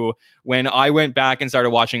 who, when I went back and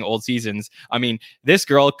started watching old seasons, I mean, this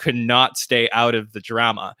girl could not stay out of the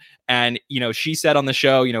drama. And, she said on the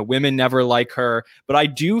show, women never like her. But I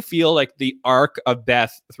do feel like the arc of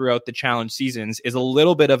Beth throughout the challenge seasons is a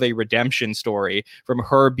little bit of a redemption story, from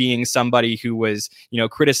her being somebody who was,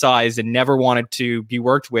 criticized and never wanted to be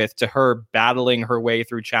worked with, to her battling her way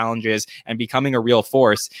through challenges and becoming a real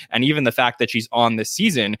force. And even the fact that she's on this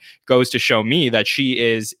season goes to show me that she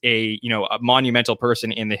is a monumental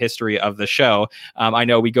person in the history of the show. I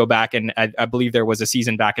know we go back, and I believe there was a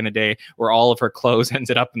season back in the day where all of her clothes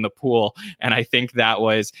ended up in the pool. And I think that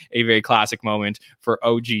was a very classic moment for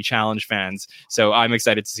OG challenge fans. So I'm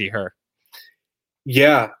excited to see her.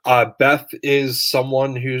 Yeah, Beth is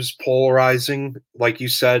someone who's polarizing. Like you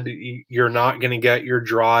said, you're not going to get your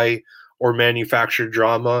dry or manufactured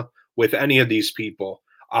drama with any of these people,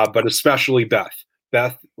 but especially Beth.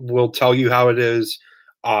 Beth will tell you how it is.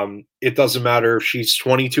 It doesn't matter if she's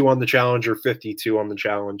 22 on the challenge or 52 on the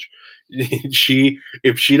challenge.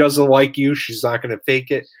 If she doesn't like you, she's not going to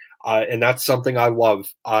fake it. And that's something I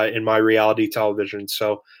love in my reality television.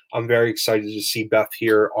 So I'm very excited to see Beth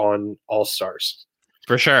here on All Stars.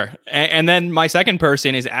 For sure. And then my second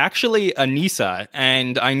person is actually Anissa.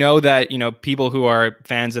 And I know that, people who are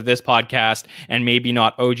fans of this podcast and maybe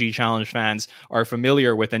not OG Challenge fans are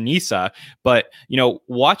familiar with Anissa. But,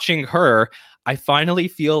 watching her, I finally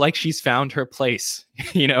feel like she's found her place.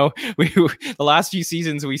 The last few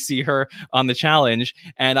seasons we see her on the challenge,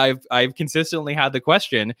 and I've consistently had the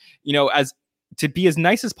question, as to be as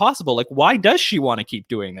nice as possible. Like, why does she want to keep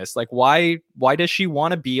doing this? Like, why does she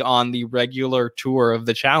want to be on the regular tour of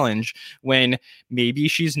the challenge when maybe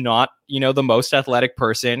she's not, the most athletic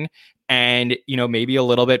person, and, maybe a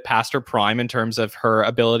little bit past her prime in terms of her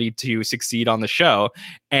ability to succeed on the show.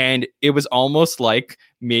 And it was almost like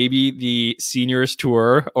maybe the seniors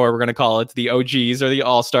tour, or we're going to call it the OGs or the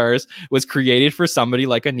All-Stars, was created for somebody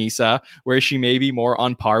like Anissa, where she may be more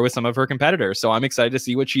on par with some of her competitors. So I'm excited to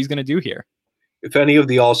see what she's going to do here. If any of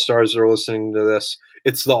the All-Stars are listening to this,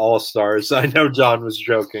 it's the All-Stars. I know John was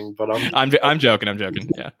joking, but I'm joking.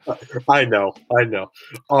 Yeah. I know.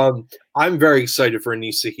 I'm very excited for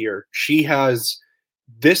Anissa here.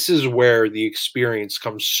 This is where the experience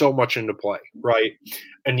comes so much into play, right?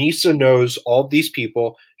 Anissa knows all these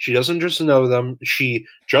people. She doesn't just know them. She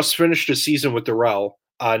just finished a season with Darrell,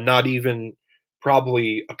 not even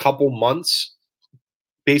probably a couple months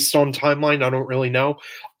based on timeline. I don't really know.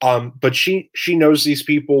 But she knows these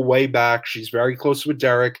people way back. She's very close with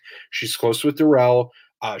Derek. She's close with Darrell.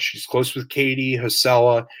 She's close with Katie,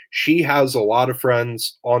 Hasela. She has a lot of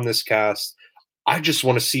friends on this cast. I just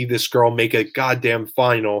want to see this girl make a goddamn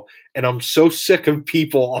final. And I'm so sick of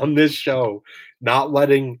people on this show not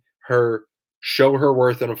letting her show her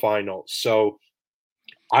worth in a final. So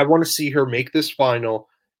I want to see her make this final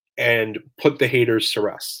and put the haters to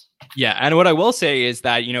rest. Yeah, and what I will say is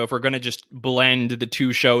that, if we're going to just blend the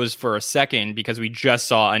two shows for a second, because we just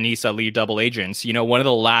saw Anissa leave Double Agents, one of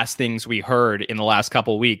the last things we heard in the last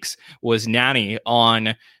couple weeks was Nany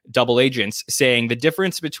on Double Agents saying the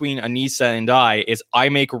difference between Anissa and I is I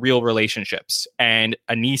make real relationships and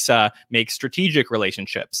Anissa makes strategic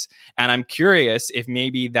relationships. And I'm curious if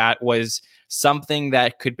maybe that was something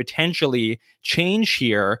that could potentially change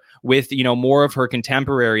here with, more of her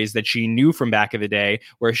contemporaries that she knew from back in the day,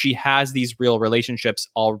 where she has these real relationships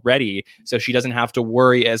already. So she doesn't have to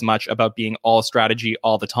worry as much about being all strategy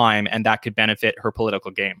all the time. And that could benefit her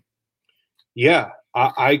political game. Yeah,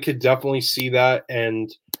 I could definitely see that.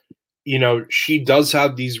 And, she does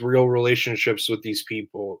have these real relationships with these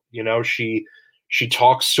people. She She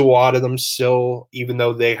talks to a lot of them still, even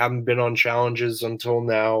though they haven't been on challenges until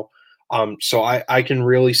now. So I can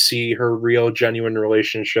really see her real, genuine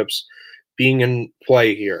relationships being in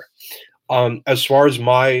play here. As far as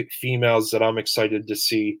my females that I'm excited to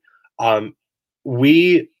see,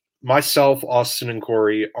 myself, Austin, and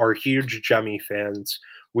Corey are huge Jemmye fans.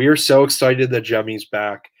 We are so excited that Jemmye's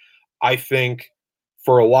back. I think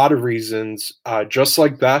for a lot of reasons, just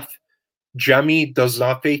like Beth, Jemmye does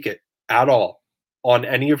not fake it at all on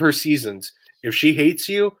any of her seasons. If she hates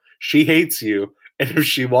you, she hates you. And if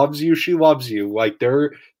she loves you, she loves you. Like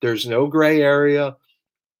there's no gray area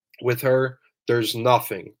with her. There's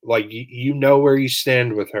nothing. Like you know where you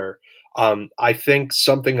stand with her. I think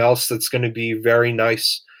something else that's going to be very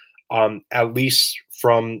nice, at least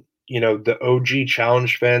from the OG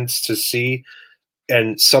Challenge fans to see,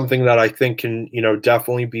 and something that I think can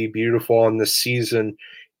definitely be beautiful on this season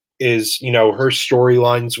is her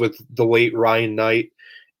storylines with the late Ryan Knight,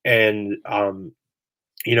 and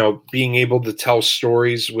being able to tell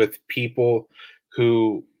stories with people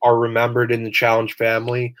who are remembered in the Challenge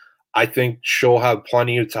family. I think she'll have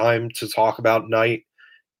plenty of time to talk about Knight,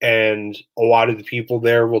 and a lot of the people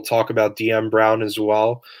there will talk about DM Brown as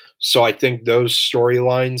well. So I think those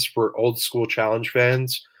storylines for old school Challenge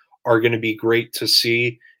fans are going to be great to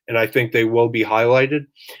see, and I think they will be highlighted.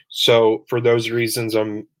 So for those reasons,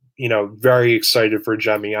 I'm very excited for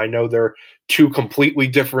Jemmye. I know they're two completely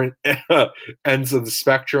different ends of the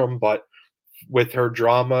spectrum, but with her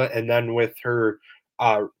drama and then with her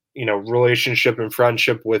relationship and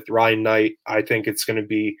friendship with Ryan Knight, I think it's going to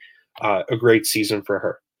be a great season for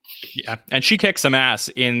her. Yeah, and she kicked some ass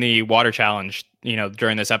in the water challenge,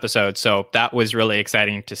 during this episode. So that was really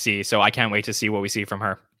exciting to see. So I can't wait to see what we see from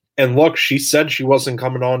her. And look, she said she wasn't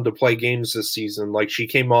coming on to play games this season. Like, she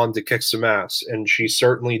came on to kick some ass, and she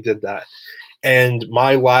certainly did that. And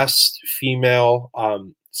my last female,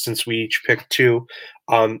 since we each picked two,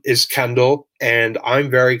 is Kendall. And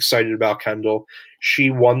I'm very excited about Kendall. She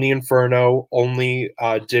won the Inferno, only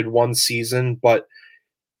did one season. But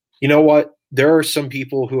you know what? There are some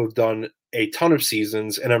people who have done a ton of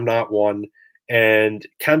seasons, and I'm not one. And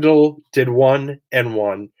Kendall did one and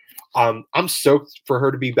one. I'm stoked for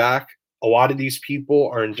her to be back. A lot of these people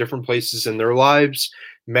are in different places in their lives,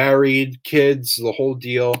 married, kids, the whole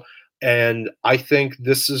deal. And I think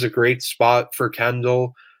this is a great spot for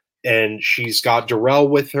Kendall. And she's got Darrell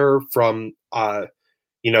with her from, their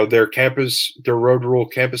road rule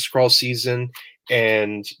campus crawl season.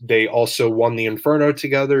 And they also won the Inferno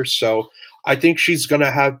together. So I think she's going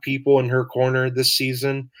to have people in her corner this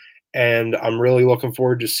season. And I'm really looking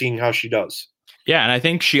forward to seeing how she does. Yeah, and I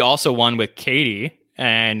think she also won with Katie,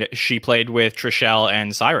 and she played with Trishelle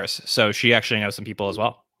and Cyrus. So she actually knows some people as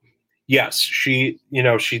well. Yes, she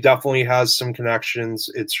definitely has some connections.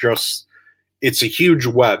 It's a huge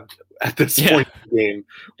web at this point in the game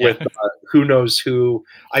with who knows who.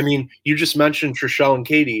 I mean, you just mentioned Trishelle and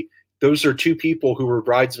Katie. Those are two people who were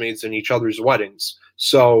bridesmaids in each other's weddings.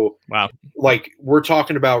 So, wow, like, we're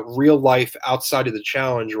talking about real life outside of the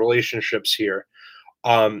challenge relationships here.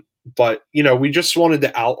 But, we just wanted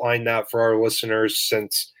to outline that for our listeners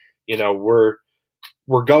since, we're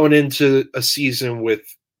going into a season with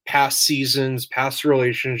past seasons, past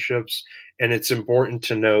relationships, and it's important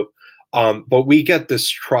to note. But we get this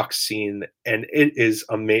truck scene, and it is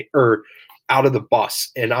out of the bus,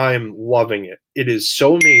 and I'm loving it. It is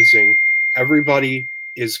so amazing. Everybody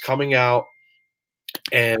is coming out,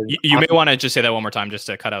 and you may want to just say that one more time, just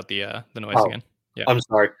to cut out the noise again. Yeah, I'm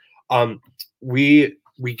sorry.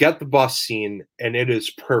 We get the bus scene, and it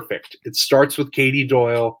is perfect. It starts with Katie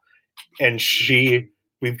Doyle, and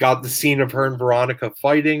we've got the scene of her and Veronica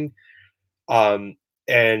fighting,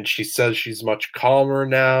 and she says she's much calmer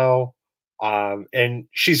now, and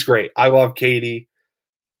she's great. I love Katie.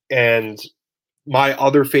 And my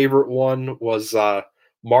other favorite one was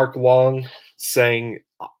Mark Long saying,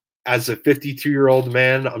 as a 52-year-old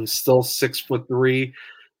man, I'm still 6'3.5",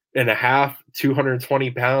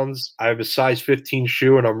 220 pounds. I have a size 15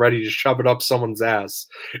 shoe, and I'm ready to shove it up someone's ass.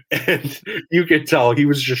 And you could tell he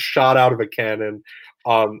was just shot out of a cannon.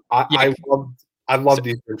 I love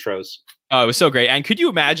these intros. Oh, it was so great. And could you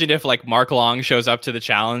imagine if like Mark Long shows up to the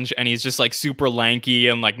challenge and he's just like super lanky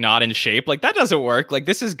and like not in shape? Like, that doesn't work. Like,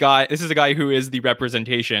 this is a guy who is the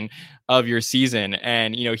representation of your season.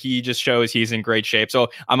 And, he just shows he's in great shape. So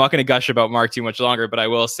I'm not going to gush about Mark too much longer, but I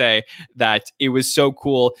will say that it was so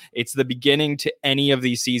cool. It's the beginning to any of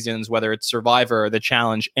these seasons, whether it's Survivor or the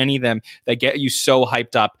challenge, any of them that get you so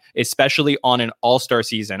hyped up, especially on an all-star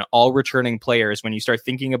season, all returning players. When you start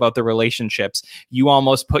thinking about the relationships, you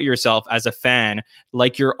almost put yourself as as a fan,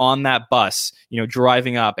 like you're on that bus,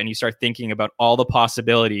 driving up, and you start thinking about all the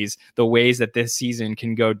possibilities, the ways that this season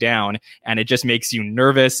can go down, and it just makes you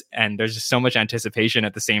nervous, and there's just so much anticipation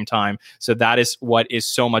at the same time. So that is what is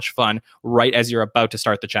so much fun right as you're about to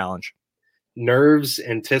start the challenge. Nerves,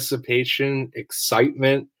 anticipation,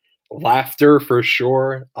 excitement, laughter for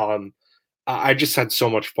sure. I just had so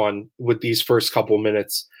much fun with these first couple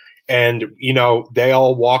minutes. And, they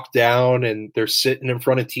all walk down and they're sitting in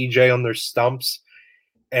front of TJ on their stumps.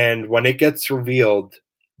 And when it gets revealed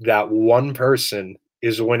that one person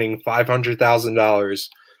is winning $500,000,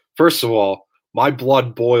 first of all, my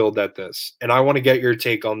blood boiled at this. And I want to get your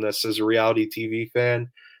take on this as a reality TV fan.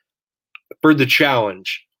 For the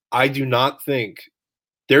challenge, I do not think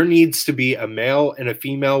there needs to be a male and a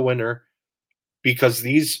female winner, because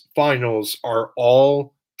these finals are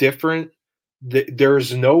all different. There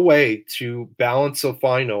is no way to balance a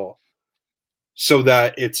final so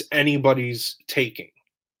that it's anybody's taking.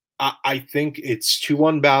 I think it's too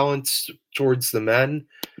unbalanced towards the men.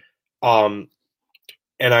 And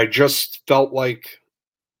I just felt like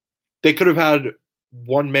they could have had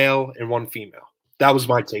one male and one female. That was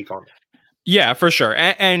my take on it. Yeah, for sure.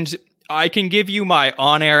 And I can give you my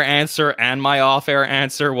on-air answer and my off-air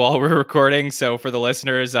answer while we're recording. So for the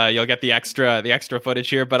listeners, you'll get the extra footage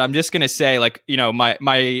here. But I'm just gonna say,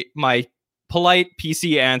 my polite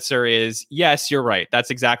PC answer is yes, you're right. That's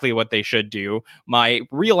exactly what they should do. My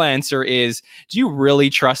real answer is, do you really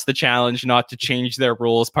trust the challenge not to change their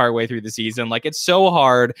rules partway through the season? Like, it's so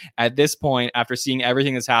hard at this point, after seeing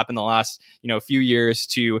everything that's happened the last, few years,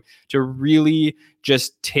 to really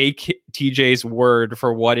just take TJ's word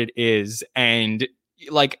for what it is. And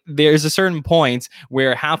there's a certain point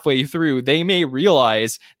where halfway through they may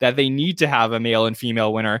realize that they need to have a male and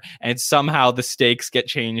female winner, and somehow the stakes get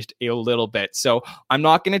changed a little bit. So I'm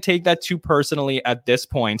not going to take that too personally at this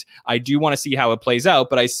point. I do want to see how it plays out,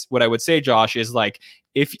 but what I would say, Josh, is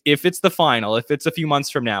if it's the final, if it's a few months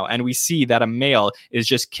from now and we see that a male is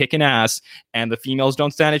just kicking ass and the females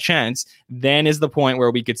don't stand a chance, then is the point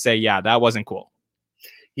where we could say, yeah, that wasn't cool.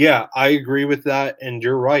 Yeah, I agree with that. And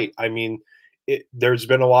you're right. I mean, there's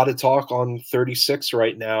been a lot of talk on 36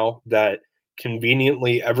 right now that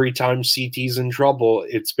conveniently every time CT's in trouble,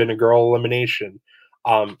 it's been a girl elimination.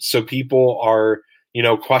 So people are,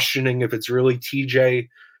 questioning if it's really TJ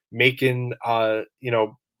making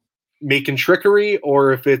trickery,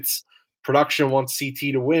 or if it's production wants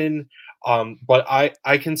CT to win. But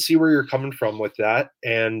I can see where you're coming from with that.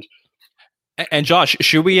 And Josh,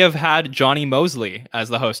 should we have had Johnny Mosley as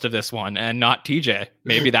the host of this one and not TJ?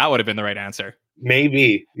 Maybe that would have been the right answer.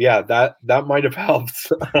 Maybe. Yeah, that might have helped.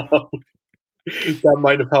 That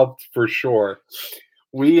might have helped for sure.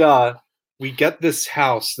 We get this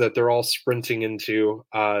house that they're all sprinting into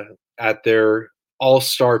at their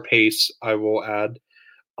all-star pace, I will add.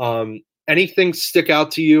 Anything stick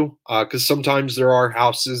out to you? Because sometimes there are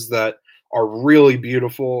houses that are really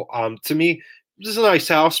beautiful. To me, this is a nice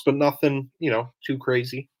house, but nothing, too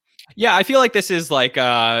crazy. Yeah, I feel like this is like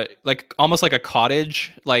almost like a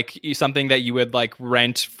cottage, like something that you would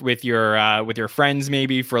rent with your friends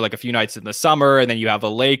maybe for like a few nights in the summer, and then you have a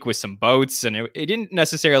lake with some boats, and it didn't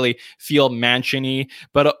necessarily feel mansion-y.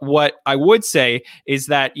 But what I would say is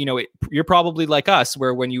that you're probably like us,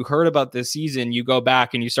 where when you heard about this season, you go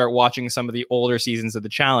back and you start watching some of the older seasons of the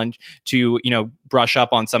challenge to brush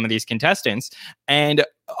up on some of these contestants. And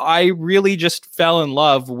I really just fell in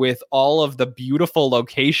love with all of the beautiful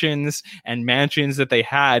locations and mansions that they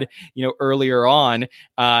had, earlier on.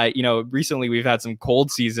 Recently we've had some cold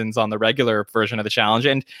seasons on the regular version of the challenge.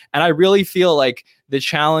 And I really feel like the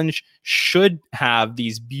challenge should have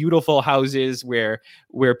these beautiful houses where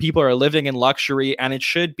people are living in luxury, and it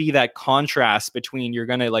should be that contrast between you're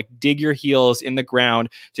going to dig your heels in the ground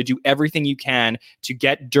to do everything you can to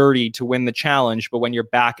get dirty to win the challenge, but when you're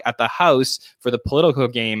back at the house for the political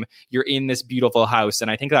game, you're in this beautiful house. And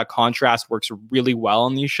I think that contrast works really well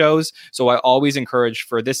in these shows. So I always encourage,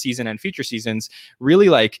 for this season and future seasons, really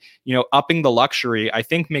upping the luxury, I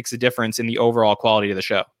think, makes a difference in the overall quality of the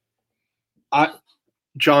show.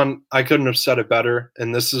 John, I couldn't have said it better,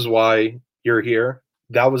 and this is why you're here.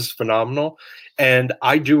 That was phenomenal. And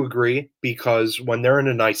I do agree, because when they're in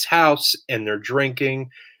a nice house and they're drinking,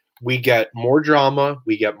 we get more drama,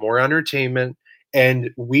 we get more entertainment, and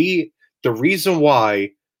the reason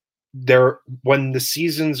why when the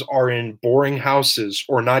seasons are in boring houses,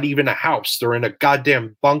 or not even a house, they're in a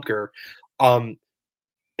goddamn bunker, and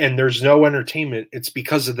there's no entertainment, it's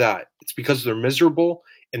because of that. It's because they're miserable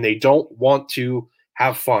and they don't want to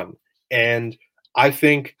have fun. And I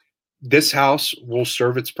think this house will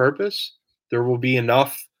serve its purpose. There will be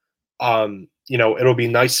enough, it'll be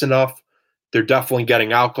nice enough They're definitely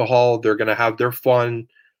getting alcohol. They're going to have their fun.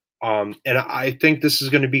 And I think this is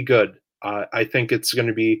going to be good. I think it's going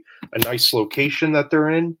to be a nice location that they're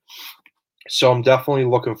in. So I'm definitely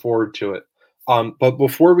looking forward to it. But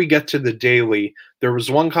before we get to the daily, there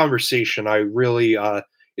was one conversation I really,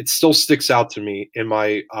 it still sticks out to me in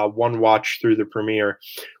my one watch through the premiere.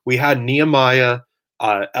 We had Nehemiah,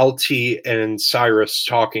 LT, and Cyrus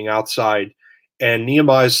talking outside. And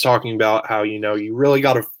Nehemiah's talking about how, you really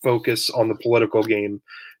got to focus on the political game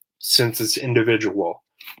since it's individual.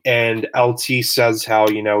 And LT says how,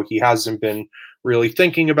 he hasn't been really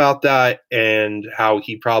thinking about that and how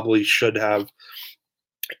he probably should have.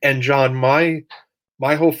 And John, my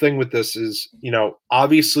whole thing with this is,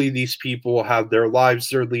 obviously these people have their lives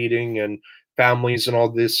they're leading and families and all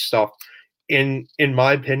this stuff. In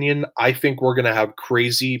my opinion, I think we're going to have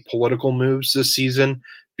crazy political moves this season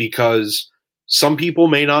because some people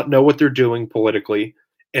may not know what they're doing politically,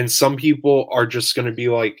 and some people are just going to be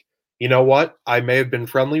like, you know what? I may have been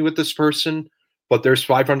friendly with this person, but there's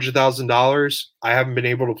 $500,000. I haven't been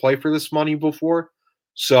able to play for this money before,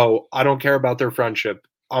 so I don't care about their friendship.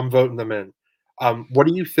 I'm voting them in. What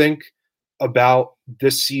do you think about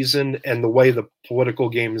this season and the way the political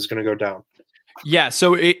game is going to go down? Yeah,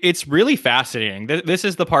 so it's really fascinating. This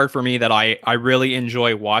is the part for me that I really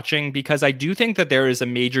enjoy watching, because I do think that there is a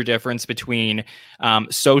major difference between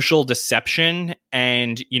social deception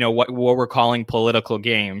and what we're calling political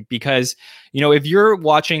game. Because if you're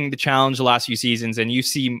watching the challenge the last few seasons and you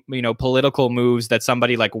see political moves that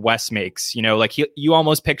somebody like Wes makes, like you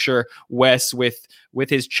almost picture Wes with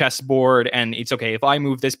his chessboard, and it's okay, if I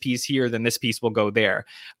move this piece here, then this piece will go there.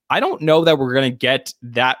 I don't know that we're going to get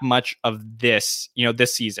that much of this,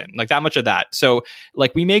 this season, like that much of that. So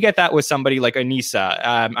like we may get that with somebody like Anissa.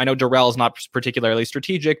 I know Darrell is not particularly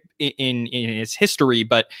strategic in his history,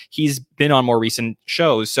 but he's been on more recent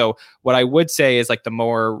shows. So what I would say is like the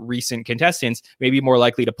more recent contestants may be more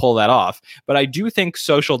likely to pull that off. But I do think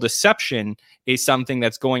social deception is something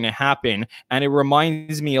that's going to happen. And it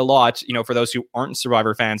reminds me a lot, for those who aren't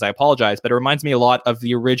Survivor fans, I apologize, but it reminds me a lot of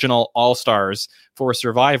the original All-Stars for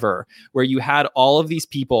Survivor, where you had all of these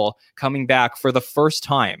people coming back for the first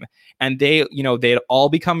time. And they, they'd all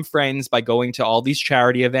become friends by going to all these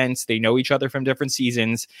charity events. They know each other from different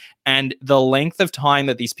seasons. And the length of time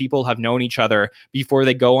that these people have known each other before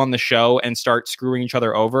they go on the show and start screwing each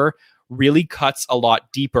other over really cuts a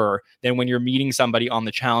lot deeper than when you're meeting somebody on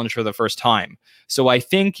the challenge for the first time. So I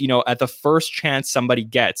think, at the first chance somebody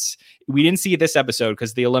gets, we didn't see this episode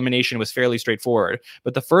because the elimination was fairly straightforward,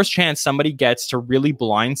 but the first chance somebody gets to really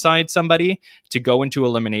blindside somebody to go into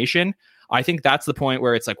elimination, I think that's the point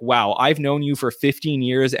where it's like, wow, I've known you for 15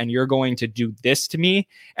 years and you're going to do this to me.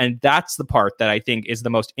 And that's the part that I think is the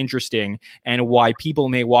most interesting and why people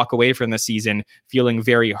may walk away from the season feeling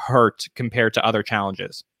very hurt compared to other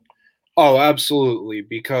challenges. Oh, absolutely.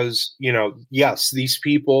 Because, yes, these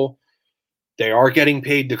people, they are getting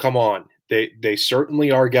paid to come on. They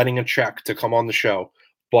certainly are getting a check to come on the show.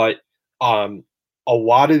 But a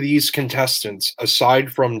lot of these contestants,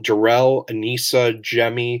 aside from Darrell, Anissa,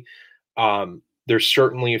 Jemmy, there's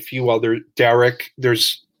certainly a few other, Derek,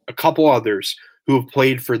 there's a couple others who have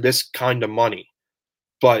played for this kind of money.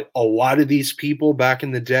 But a lot of these people back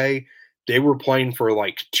in the day, they were playing for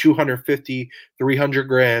like 250, 300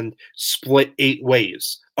 grand split 8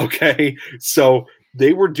 ways. Okay. So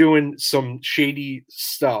they were doing some shady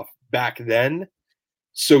stuff back then.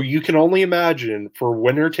 So you can only imagine for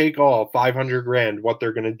winner take all 500 grand, what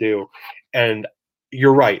they're going to do. And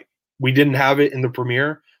you're right. We didn't have it in the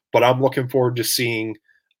premiere, but I'm looking forward to seeing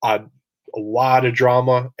a lot of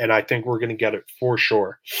drama. And I think we're going to get it for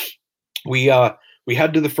sure. We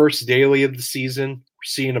head to the first daily of the season. We're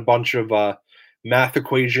seeing a bunch of math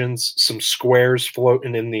equations, some squares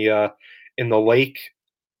floating in the lake,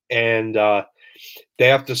 and they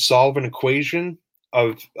have to solve an equation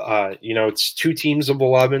of it's 2 teams of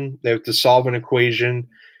 11. They have to solve an equation,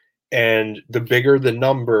 and the bigger the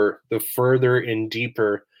number, the further and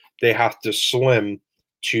deeper they have to swim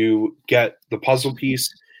to get the puzzle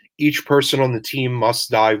piece. Each person on the team must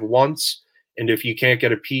dive once. And if you can't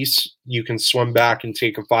get a piece, you can swim back and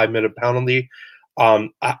take a 5-minute penalty.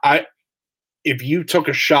 If you took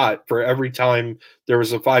a shot for every time there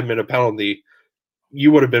was a 5-minute penalty,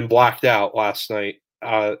 you would have been blacked out last night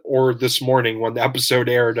or this morning when the episode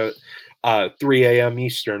aired at 3 a.m.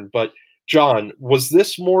 Eastern. But John, was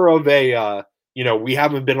this more of a, we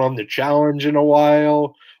haven't been on the challenge in a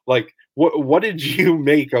while? Like, what did you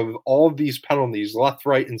make of all of these penalties left,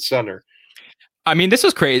 right, and center? I mean, this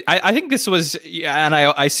was crazy. I think this was, and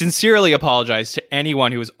I sincerely apologize to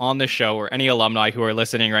anyone who was on the show or any alumni who are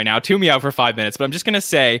listening right now. Tune me out for 5 minutes, but I'm just going to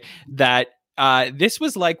say that this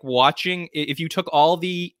was like watching, if you took all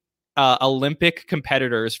the Olympic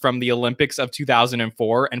competitors from the Olympics of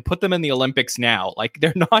 2004 and put them in the Olympics now. Like,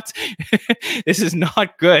 they're not, this is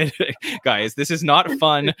not good, guys. This is not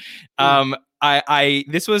fun.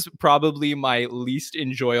 This was probably my least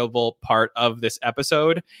enjoyable part of this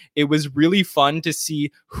episode. It was really fun to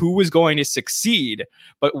see who was going to succeed,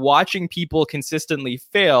 but watching people consistently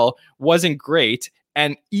fail wasn't great.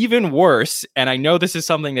 And even worse, and I know this is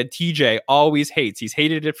something that TJ always hates, he's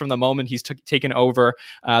hated it from the moment he's taken over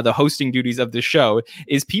the hosting duties of the show,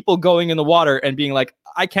 is people going in the water and being like,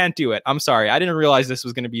 I can't do it. I'm sorry. I didn't realize this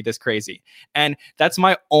was going to be this crazy. And that's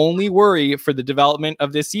my only worry for the development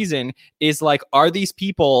of this season is like, are these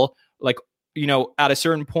people like, you know, at a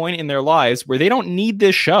certain point in their lives where they don't need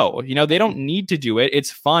this show, you know, they don't need to do it. It's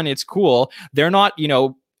fun. It's cool. They're not, you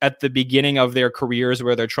know, at the beginning of their careers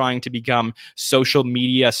where they're trying to become social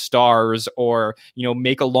media stars or, you know,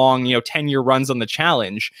 make a long, 10-year runs on the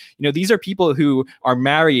challenge. You know, these are people who are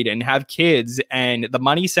married and have kids and the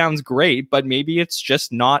money sounds great, but maybe it's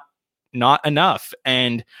just not enough.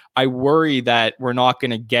 And I worry that we're not going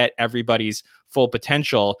to get everybody's full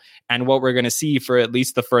potential. And what we're going to see for at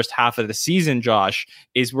least the first half of the season, Josh,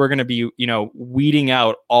 is we're going to be, weeding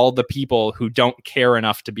out all the people who don't care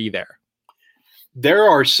enough to be there. There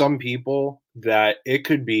are some people that it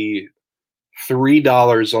could be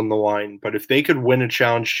 $3 on the line, but if they could win a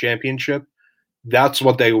challenge championship, that's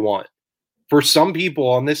what they want. For some people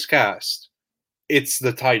on this cast, it's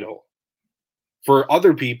the title. For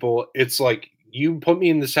other people, it's like, you put me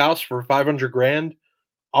in this house for 500 grand,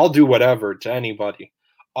 I'll do whatever to anybody.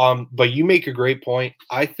 But you make a great point.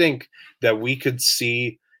 I think that we could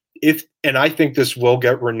see and I think this will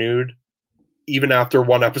get renewed even after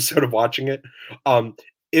one episode of watching it.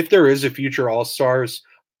 If there is a future All-Stars,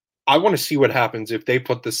 I want to see what happens if they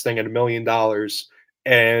put this thing at $1 million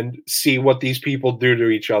and see what these people do to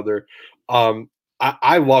each other.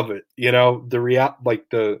 I love it. You know, the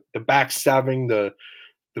backstabbing, the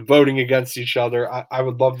voting against each other. I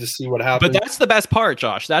would love to see what happens. But that's the best part,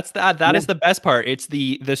 Josh. That is the best part. It's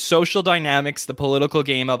the social dynamics, the political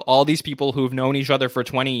game of all these people who've known each other for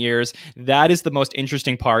 20 years. That is the most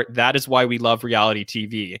interesting part. That is why we love reality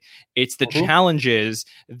TV. It's the challenges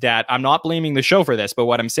that I'm not blaming the show for this, but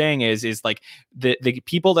what I'm saying is like the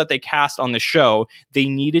people that they cast on the show, they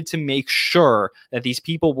needed to make sure that these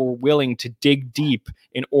people were willing to dig deep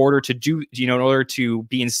in order to do, in order to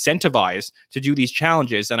be incentivized to do these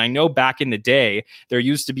challenges. And I know back in the day, there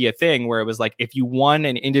used to be a thing where it was like, if you won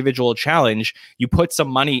an individual challenge, you put some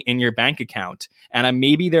money in your bank account. And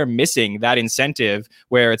maybe they're missing that incentive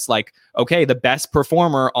where it's like, okay, the best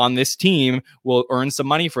performer on this team will earn some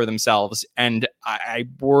money for themselves. And I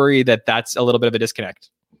worry that that's a little bit of a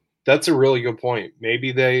disconnect. That's a really good point.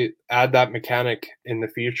 Maybe they add that mechanic in the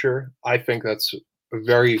future. I think that's a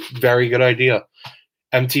very, very good idea.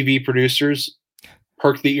 MTV producers,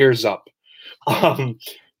 perk the ears up.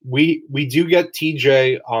 We do get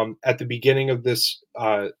TJ at the beginning of this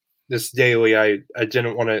this daily. I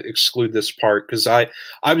didn't want to exclude this part because I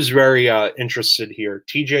was very interested here.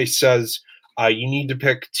 TJ says you need to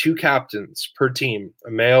pick 2 captains per team,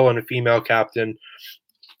 a male and a female captain.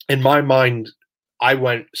 In my mind, I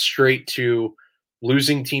went straight to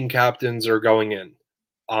losing team captains or going in.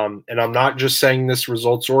 And I'm not just saying this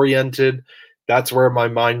results oriented. That's where my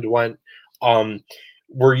mind went.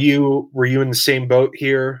 Were you in the same boat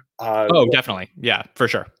here? Definitely. Yeah, for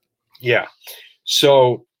sure. Yeah.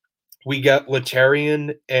 So we get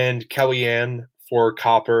Latarian and Kellyanne for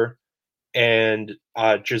copper and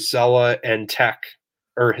Hisela and Tech,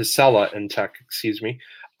 excuse me,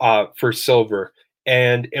 for silver.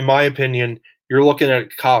 And in my opinion, you're looking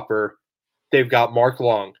at copper. They've got Mark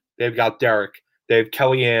Long. They've got Derek. They have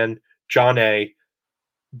Kellyanne, John A.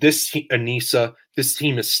 Anissa. This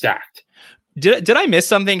team is stacked. Did I miss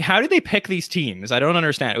something? How did they pick these teams? I don't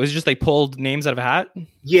understand. It was just they pulled names out of a hat?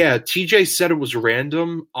 Yeah, TJ said it was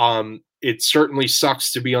random. It certainly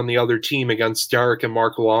sucks to be on the other team against Derek and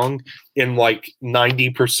Mark Long in like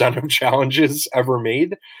 90% of challenges ever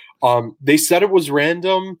made. They said it was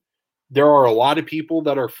random. There are a lot of people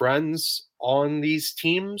that are friends on these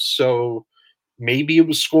teams, so maybe it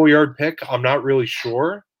was schoolyard pick. I'm not really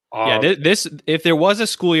sure. This if there was a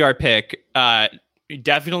schoolyard pick,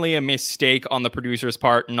 definitely a mistake on the producer's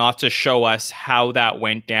part not to show us how that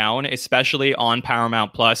went down, especially on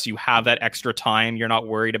Paramount Plus. You have that extra time. You're not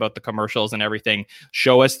worried about the commercials and everything.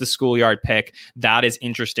 Show us the schoolyard pick. That is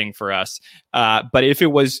interesting for us. But if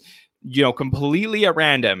it was, completely at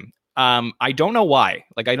random, I don't know why.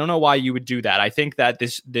 Like, I don't know why you would do that. I think that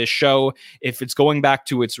this show, if it's going back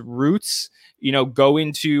to its roots, go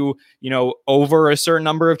into, over a certain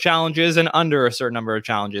number of challenges and under a certain number of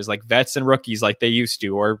challenges, like vets and rookies, like they used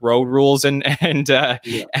to, or road rules and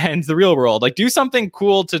the real world. Like, do something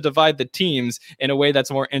cool to divide the teams in a way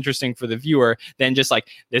that's more interesting for the viewer than just like,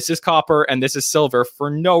 this is copper and this is silver for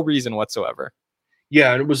no reason whatsoever.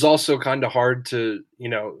 Yeah, and it was also kind of hard to,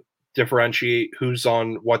 differentiate who's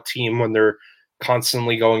on what team when they're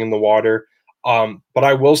constantly going in the water. But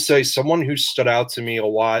I will say someone who stood out to me a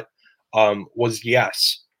lot was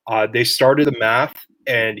Yes. They started the math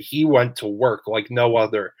and he went to work like no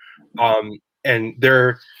other. And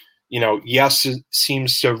they're, Yes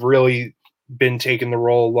seems to have really been taking the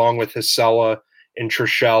role along with Hisela and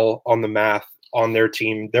Trishelle on the math on their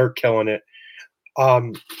team. They're killing it.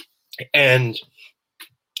 And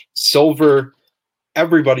Silver,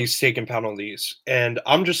 everybody's taking penalties. And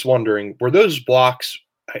I'm just wondering, were those blocks,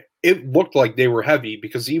 it looked like they were heavy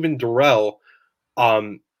because even Darrell,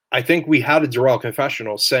 I think we had a Darrell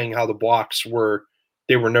confessional saying how the blocks were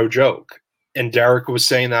no joke. And Derek was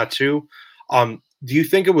saying that too. Do you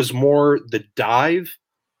think it was more the dive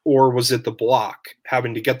or was it the block,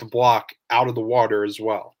 having to get the block out of the water as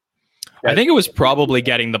well? I think it was probably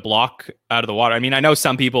getting the block out of the water. I mean, I know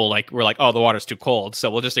some people were like, oh, the water's too cold,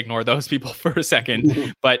 so we'll just ignore those people for a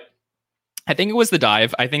second. But I think it was the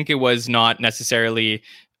dive. I think it was not necessarily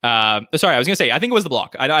I was going to say, I think it was the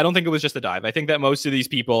block. I don't think it was just the dive. I think that most of these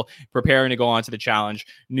people preparing to go on to the challenge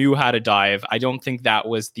knew how to dive. I don't think that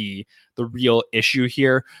was the real issue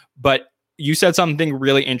here. But you said something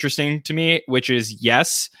really interesting to me, which is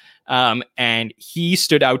Yes. And he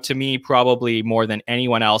stood out to me probably more than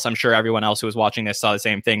anyone else. I'm sure everyone else who was watching this saw the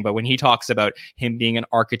same thing. But when he talks about him being an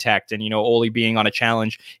architect and, Oli being on a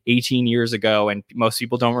challenge 18 years ago, and most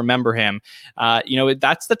people don't remember him,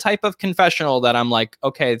 that's the type of confessional that I'm like,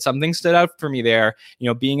 okay, something stood out for me there.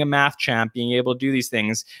 Being a math champ, being able to do these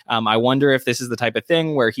things. I wonder if this is the type of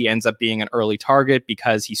thing where he ends up being an early target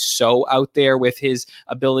because he's so out there with his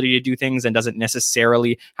ability to do things and doesn't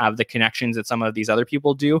necessarily have the connections that some of these other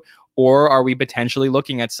people do. Or are we potentially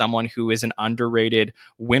looking at someone who is an underrated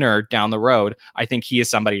winner down the road? I think he is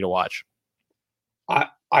somebody to watch.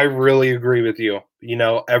 I really agree with you.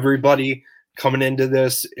 Everybody coming into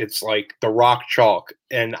this, it's like the rock chalk.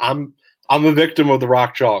 And I'm a victim of the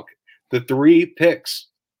rock chalk. The three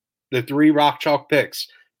rock chalk picks,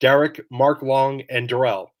 Derek, Mark Long, and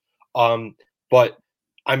Darrell. But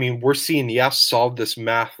I mean, we're seeing Yes solve this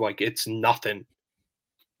math like it's nothing.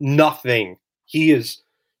 Nothing.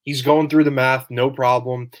 He's going through the math, no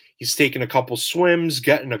problem. He's taking a couple swims,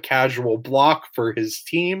 getting a casual block for his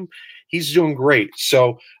team. He's doing great.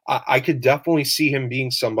 So I could definitely see him being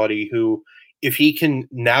somebody who, if he can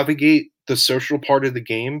navigate the social part of the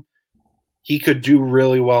game, he could do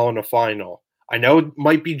really well in a final. I know it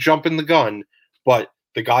might be jumping the gun, but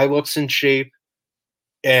the guy looks in shape,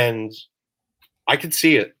 and I could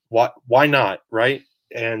see it. Why not, right?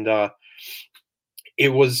 And it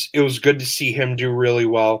was good to see him do really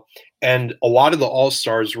well. And a lot of the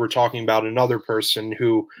All-Stars were talking about another person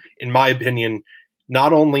who, in my opinion,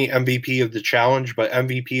 not only MVP of the challenge, but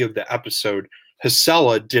MVP of the episode.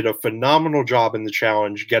 Hisela did a phenomenal job in the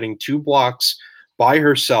challenge, getting 2 blocks by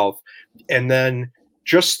herself. And then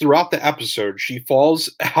just throughout the episode, she falls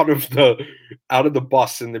out of the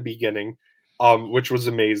bus in the beginning, which was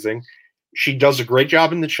amazing. She does a great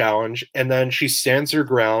job in the challenge, and then she stands her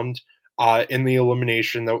ground in the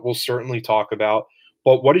elimination that we'll certainly talk about.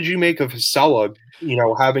 But what did you make of Hisela,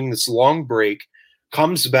 having this long break,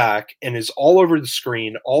 comes back and is all over the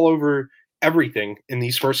screen, all over everything in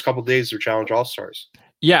these first couple of days of Challenge All-Stars?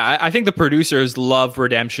 Yeah, I think the producers love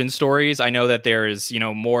redemption stories. I know that there is,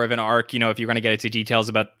 more of an arc, if you're going to get into details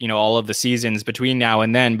about, all of the seasons between now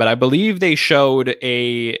and then. But I believe they showed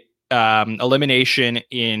a elimination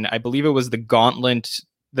in, I believe it was the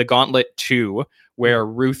Gauntlet 2, where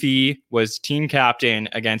Ruthie was team captain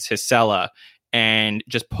against Hisela and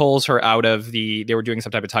just pulls her out of they were doing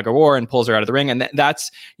some type of tug of war and pulls her out of the ring. And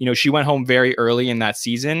that's, she went home very early in that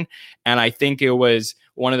season. And I think it was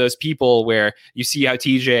one of those people where you see how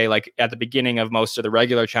TJ, like at the beginning of most of the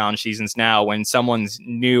regular challenge seasons now, when someone's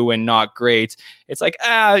new and not great, it's like,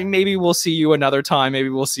 maybe we'll see you another time. Maybe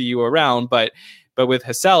we'll see you around. But with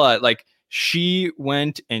Hisela, like, she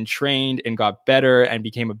went and trained and got better and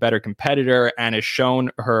became a better competitor and has shown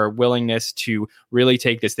her willingness to really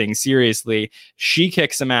take this thing seriously. She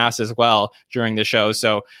kicks some ass as well during the show.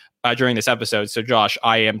 So during this episode. So Josh,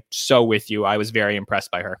 I am so with you. I was very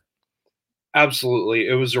impressed by her. Absolutely.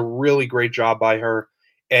 It was a really great job by her.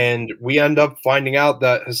 And we end up finding out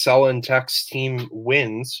that Hisela and Tech's team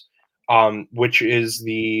wins. which is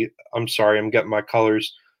I'm sorry, I'm getting my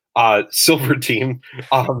colors, silver team.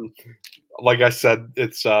 Like I said,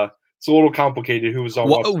 it's a little complicated who was on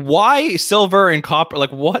what. Why silver and copper?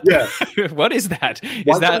 Like what? Yeah. What is that?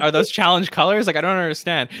 Are those challenge colors? Like I don't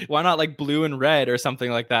understand. Why not like blue and red or something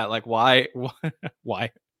like that? Like why?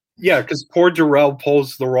 Why? Yeah, because poor Darrell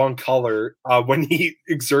pulls the wrong color when he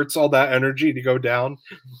exerts all that energy to go down.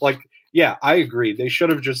 Like, yeah, I agree. They should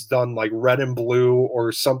have just done like red and blue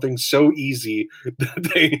or something so easy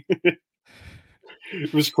that they.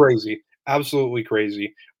 It was crazy, absolutely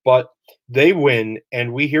crazy. But they win,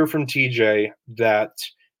 and we hear from TJ that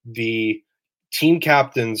the team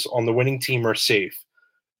captains on the winning team are safe.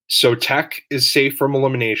 So Tech is safe from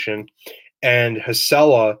elimination, and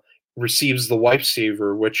Hasela receives the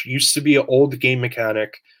lifesaver, which used to be an old game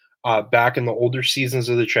mechanic back in the older seasons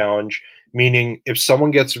of the challenge, meaning if someone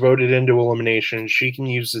gets voted into elimination, she can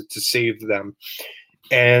use it to save them.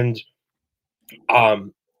 And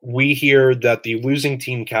we hear that the losing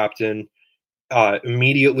team captain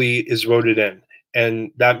immediately is voted in, and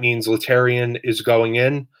that means Laterrian is going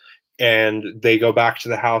in, and they go back to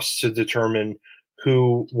the house to determine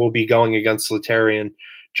who will be going against Laterrian.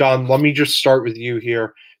 John, let me just start with you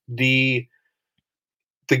here. The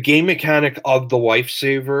game mechanic of the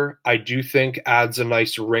lifesaver, I do think adds a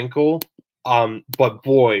nice wrinkle, but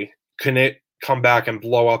boy, can it come back and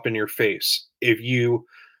blow up in your face if you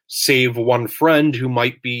save one friend who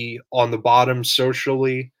might be on the bottom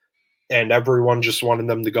socially and everyone just wanted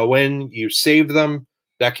them to go in, you save them,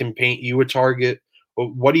 that can paint you a target.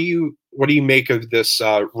 But what do you make of this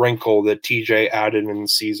wrinkle that TJ added in the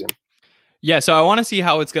season? Yeah, so I want to see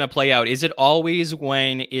how it's going to play out. Is it always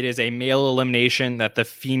when it is a male elimination that the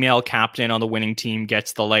female captain on the winning team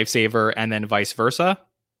gets the lifesaver and then vice versa?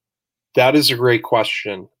 That is a great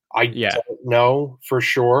question. I don't know for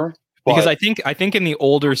sure. Because I think in the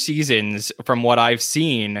older seasons, from what I've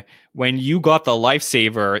seen, when you got the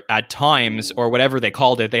lifesaver at times, or whatever they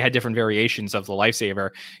called it, they had different variations of the lifesaver.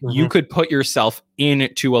 Mm-hmm. You could put yourself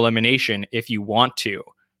into elimination if you want to.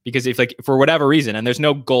 Because if, like, for whatever reason, and there's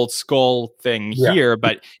no gold skull thing here,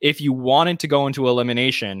 but if you wanted to go into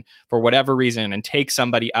elimination for whatever reason and take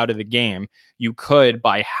somebody out of the game, you could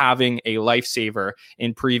by having a lifesaver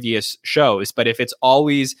in previous shows. But if it's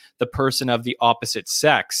always the person of the opposite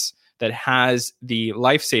sex that has the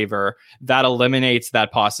lifesaver, that eliminates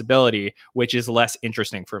that possibility, which is less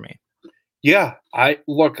interesting for me. Yeah, I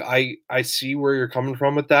see where you're coming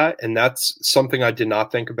from with that, and that's something I did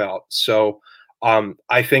not think about. So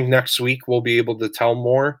I think next week we'll be able to tell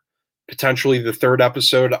more. Potentially the third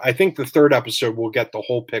episode. I think the third episode will get the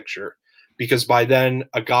whole picture, because by then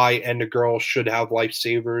a guy and a girl should have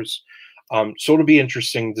lifesavers. So it'll be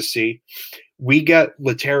interesting to see. We get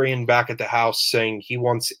Laterrian back at the house saying he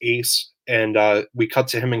wants Ace, and we cut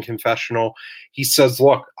to him in confessional. He says,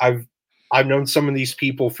 look, I've known some of these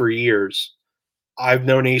people for years. I've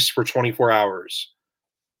known Ace for 24 hours.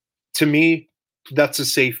 To me, that's a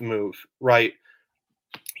safe move, right?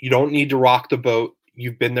 You don't need to rock the boat.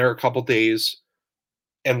 You've been there a couple days.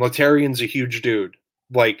 And Laterrian's a huge dude.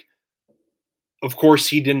 Like, of course,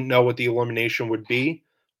 he didn't know what the elimination would be,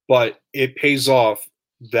 but it pays off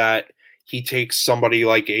that he takes somebody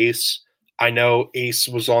like Ace. I know Ace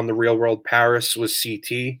was on The Real World Paris with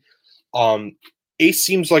CT. Ace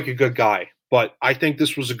seems like a good guy, but I think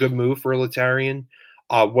this was a good move for Laterrian.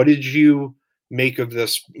 What did you make of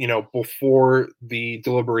this, before the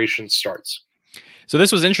deliberation starts? So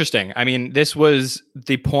this was interesting. I mean, this was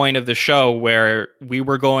the point of the show where we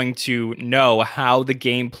were going to know how the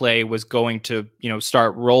gameplay was going to,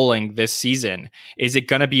 start rolling this season. Is it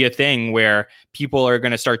going to be a thing where people are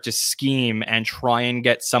going to start to scheme and try and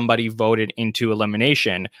get somebody voted into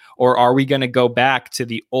elimination? Or are we going to go back to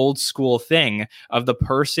the old school thing of the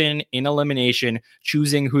person in elimination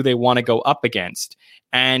choosing who they want to go up against?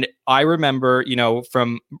 And I remember,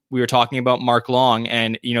 we were talking about Mark Long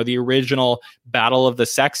and, the original Battle of the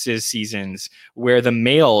Sexes seasons where the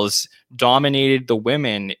males dominated the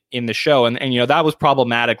women in the show. And that was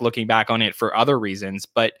problematic looking back on it for other reasons.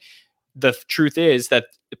 But the truth is that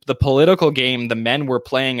the political game the men were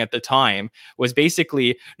playing at the time was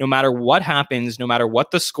basically, no matter what happens, no matter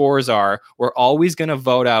what the scores are, we're always going to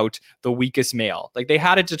vote out the weakest male. Like, they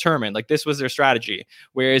had it determined, like this was their strategy.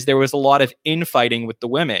 Whereas there was a lot of infighting with the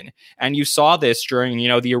women. And you saw this during,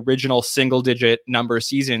 the original single digit number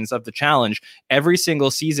seasons of the challenge. Every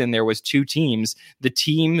single season, there was two teams. The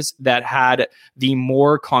teams that had the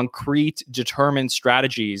more concrete, determined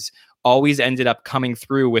strategies always ended up coming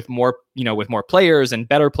through with more, with more players and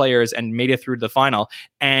better players and made it through to the final.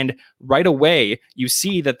 And right away, you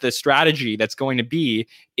see that the strategy that's going to be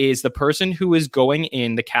is the person who is going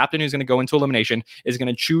in, the captain who's going to go into elimination, is going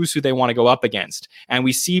to choose who they want to go up against. And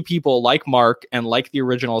we see people like Mark and like the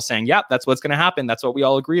original saying, yep, that's what's going to happen. That's what we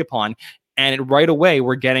all agree upon. And right away,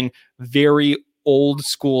 we're getting very old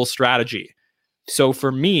school strategy. So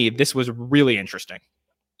for me, this was really interesting.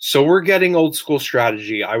 So we're getting old school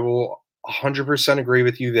strategy. I will 100% agree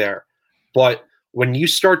with you there. But when you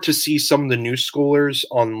start to see some of the new schoolers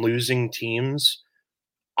on losing teams,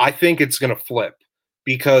 I think it's going to flip.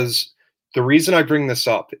 Because the reason I bring this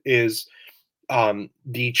up is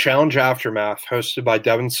the Challenge Aftermath hosted by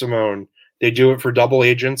Devin Simone. They do it for Double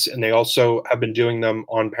Agents, and they also have been doing them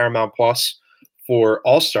on Paramount Plus for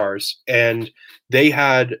All-Stars. And they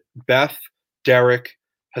had Beth, Derek,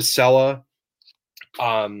 Hasela.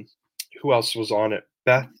 Who else was on it?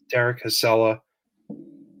 Beth, Derek, Hasela.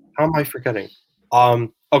 How am I forgetting?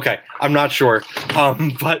 Okay, I'm not sure.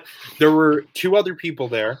 But there were 2 other people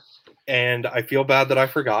there, and I feel bad that I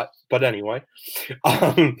forgot. But anyway,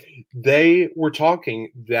 they were talking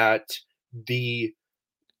that they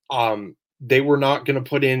were not going to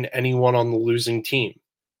put in anyone on the losing team.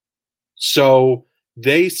 So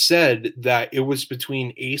they said that it was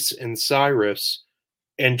between Ace and Cyrus,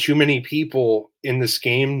 and too many people in this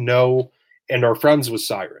game know and are friends with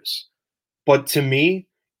Cyrus. But to me,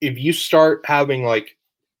 if you start having like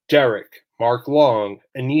Derek, Mark Long,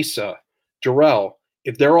 Anissa, Darrell,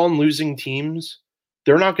 if they're on losing teams,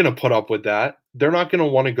 they're not going to put up with that. They're not going to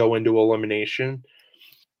want to go into elimination.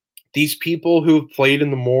 These people who've played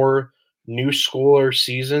in the more new schooler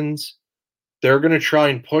seasons, they're going to try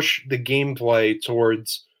and push the gameplay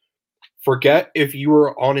towards forget if you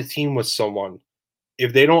were on a team with someone.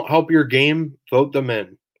 If they don't help your game, vote them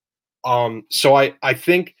in. So I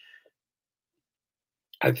think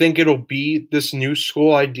it'll be this new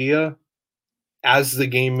school idea as the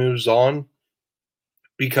game moves on,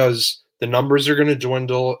 because the numbers are going to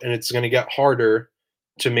dwindle and it's going to get harder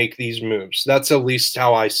to make these moves. That's at least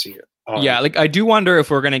how I see it. I do wonder if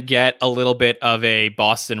we're going to get a little bit of a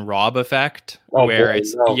Boston Rob effect where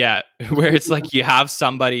it's like you have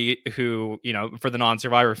somebody who, for the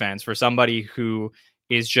non-Survivor fans, for somebody who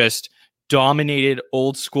is just dominated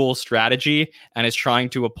old school strategy and is trying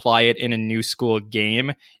to apply it in a new school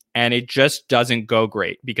game. And it just doesn't go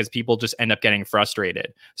great because people just end up getting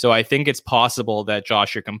frustrated. So I think it's possible that,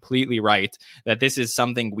 Josh, you're completely right, that this is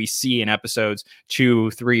something we see in episodes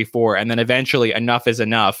 2, 3, 4, and then eventually enough is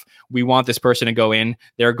enough. We want this person to go in.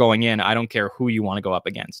 They're going in. I don't care who you want to go up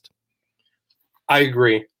against. I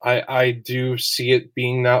agree. I do see it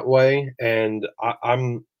being that way. And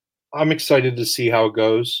I'm excited to see how it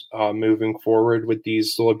goes moving forward with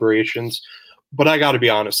these deliberations. But I got to be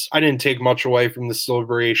honest, I didn't take much away from this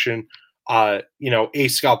deliberation.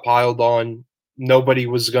 Ace got piled on. Nobody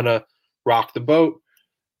was going to rock the boat.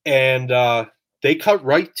 And they cut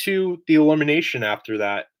right to the elimination after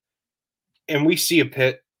that. And we see a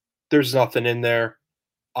pit. There's nothing in there.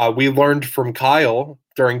 We learned from Kyle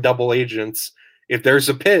during Double Agents, if there's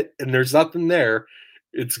a pit and there's nothing there,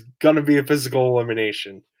 it's going to be a physical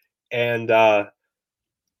elimination. And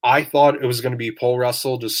I thought it was going to be pole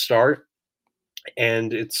wrestle to start.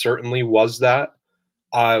 And it certainly was that.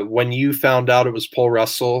 When you found out it was pole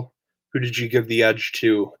wrestle, who did you give the edge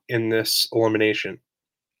to in this elimination?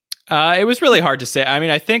 It was really hard to say. I mean,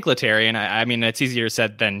 I think Laterrian. I mean, it's easier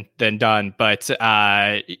said than done. But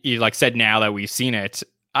you said now that we've seen it.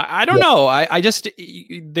 I don't know. I just,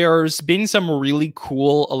 there's been some really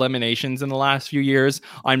cool eliminations in the last few years.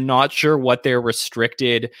 I'm not sure what they're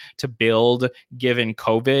restricted to build given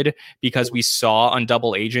COVID, because we saw on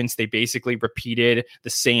Double Agents, they basically repeated the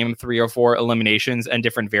same 3 or 4 eliminations and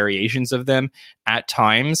different variations of them at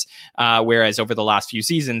times. Whereas over the last few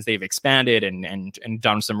seasons, they've expanded and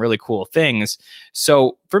done some really cool things.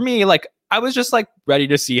 So for me, I was just ready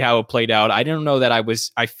to see how it played out. I didn't know that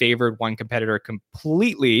I favored one competitor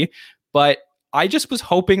completely, but I just was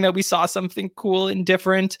hoping that we saw something cool and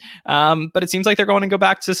different. But it seems like they're going to go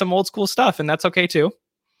back to some old school stuff, and that's okay too.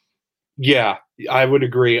 Yeah, I would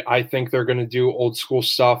agree. I think they're going to do old school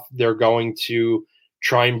stuff. They're going to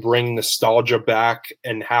try and bring nostalgia back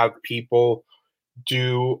and have people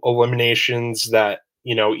do eliminations that,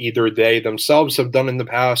 either they themselves have done in the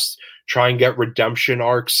past, try and get redemption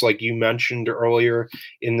arcs like you mentioned earlier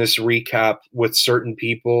in this recap with certain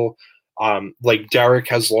people. Like Derek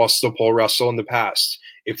has lost the pole wrestle in the past.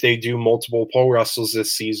 If they do multiple pole wrestles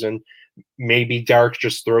this season, maybe Derek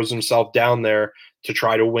just throws himself down there to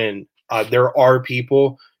try to win. There are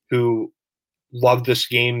people who love this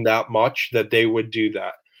game that much that they would do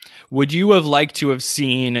that. Would you have liked to have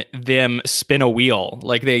seen them spin a wheel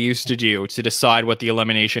like they used to do to decide what the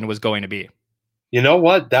elimination was going to be? You know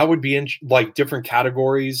what? That would be like different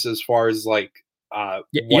categories as far as like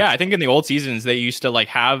Yeah, I think in the old seasons they used to like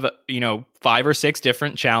have 5 or 6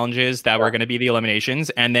 different challenges that were going to be the eliminations,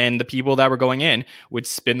 and then the people that were going in would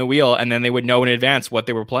spin the wheel, and then they would know in advance what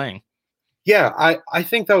they were playing. Yeah, I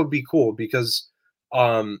think that would be cool because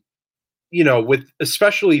with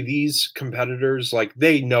especially these competitors, like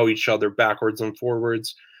they know each other backwards and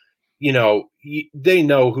forwards. They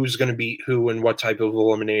know who's going to beat who and what type of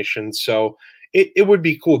elimination. So it would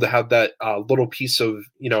be cool to have that little piece of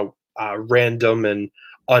random and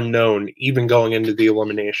unknown even going into the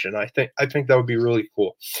elimination. I think that would be really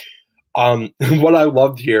cool. What I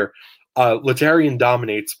loved here, Letarian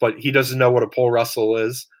dominates, but he doesn't know what a pole wrestle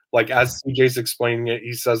is. Like as CJ's explaining it,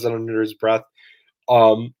 he says it under his breath.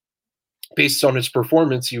 Based on his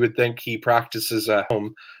performance, you would think he practices at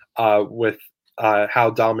home with how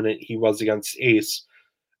dominant he was against Ace.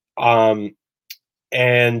 And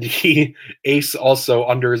Ace also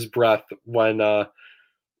under his breath when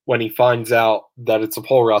he finds out that it's a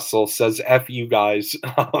pole wrestle says "F you guys,"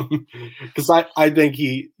 because I think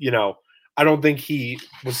I don't think he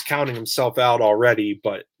was counting himself out already.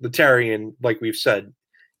 But Letarian, like we've said,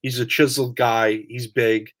 he's a chiseled guy. He's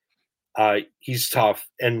big. He's tough,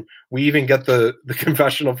 and we even get the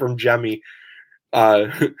confessional from Jemmy.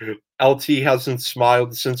 LT hasn't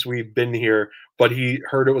smiled since we've been here, but he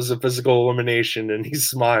heard it was a physical elimination, and he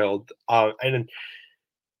smiled. And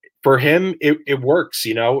for him, it works.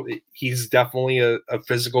 He's definitely a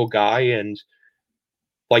physical guy, and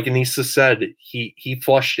like Anissa said, he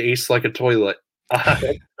flushed Ace like a toilet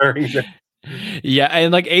during the. Yeah,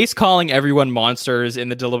 and like Ace calling everyone monsters in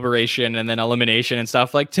the deliberation and then elimination and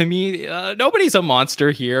stuff. Like to me, nobody's a monster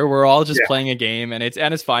here. We're all just playing a game, and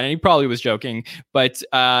it's fine. And he probably was joking, but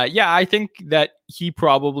I think that he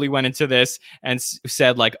probably went into this and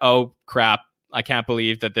said like, "Oh crap, I can't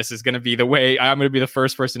believe that this is going to be the way. I'm going to be the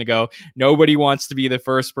first person to go. Nobody wants to be the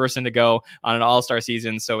first person to go on an all-star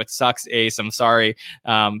season, so it sucks, Ace. I'm sorry,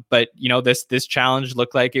 but this challenge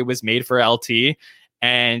looked like it was made for LT."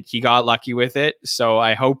 And he got lucky with it. So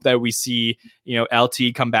I hope that we see,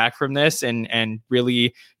 LT come back from this and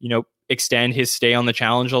really, extend his stay on the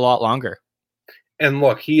challenge a lot longer. And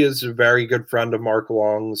look, he is a very good friend of Mark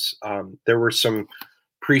Long's. There were some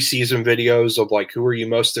preseason videos of like, who are you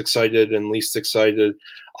most excited and least excited?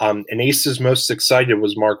 And Ace's most excited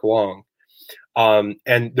was Mark Long.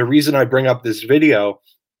 And the reason I bring up this video,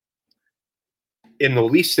 in the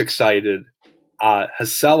least excited,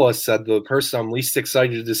 Hasela said the person I'm least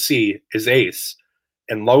excited to see is Ace.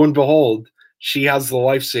 And lo and behold, she has the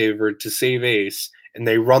lifesaver to save Ace. And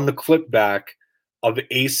they run the clip back of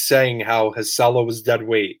Ace saying how Hasela was dead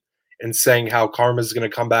weight and saying how karma's going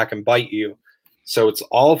to come back and bite you. So it's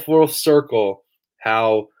all full circle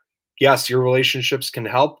how, yes, your relationships can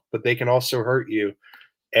help, but they can also hurt you.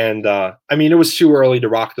 And it was too early to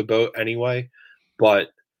rock the boat anyway. But,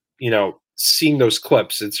 seeing those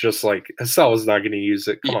clips, it's just like Hasela's not going to use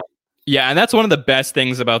it. Come on. Yeah, and that's one of the best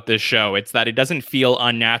things about this show. It's that it doesn't feel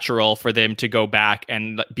unnatural for them to go back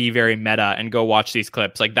and be very meta and go watch these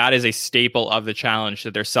clips. Like that is a staple of the challenge,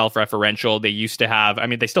 that they're self-referential. They used to have,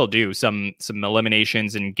 they still do some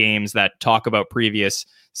eliminations and games that talk about previous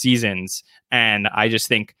seasons. And I just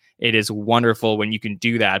think it is wonderful when you can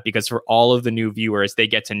do that, because for all of the new viewers, they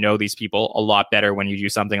get to know these people a lot better when you do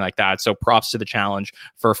something like that. So props to the challenge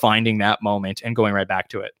for finding that moment and going right back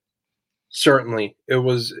to it. Certainly, it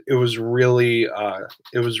was really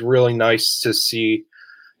nice to see,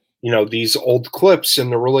 these old clips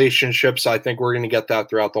and the relationships. I think we're going to get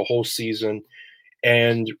that throughout the whole season,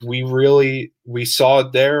 and we saw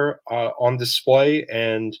it there on display.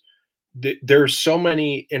 And there's so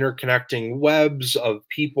many interconnecting webs of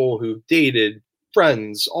people who've dated,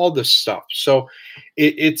 friends, all this stuff. So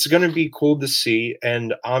it's going to be cool to see,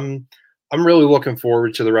 and I'm really looking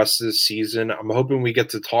forward to the rest of the season. I'm hoping we get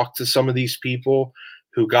to talk to some of these people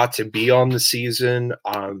who got to be on the season.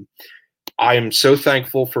 I am so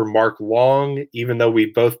thankful for Mark Long, even though we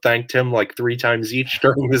both thanked him like 3 times each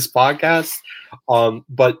during this podcast.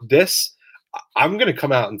 But this, I'm going to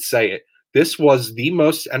come out and say it. This was the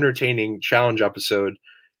most entertaining challenge episode,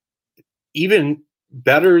 even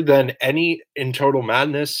better than any in Total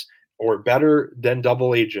Madness or better than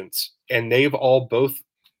Double Agents. And they've all both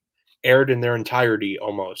aired in their entirety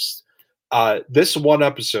almost. This one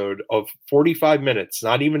episode of 45 minutes,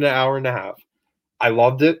 not even an hour and a half, I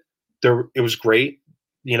loved it. It was great.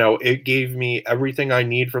 It gave me everything I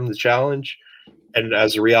need from the challenge. And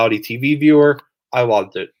as a reality TV viewer, I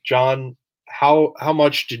loved it. John, how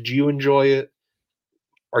much did you enjoy it?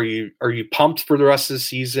 Are you pumped for the rest of the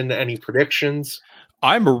season? Any predictions?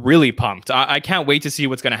 I'm really pumped. I can't wait to see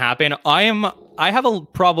what's going to happen. I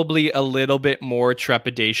have probably a little bit more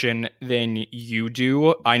trepidation than you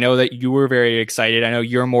do. I know that you were very excited. I know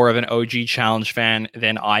you're more of an OG Challenge fan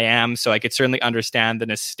than I am, so I could certainly understand the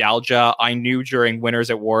nostalgia. I knew during Winners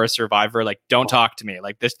at War, Survivor, like, don't talk to me.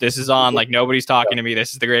 Like, this is on. Like, nobody's talking to me.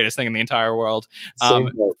 This is the greatest thing in the entire world.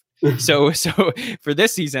 So for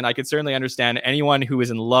this season, I could certainly understand anyone who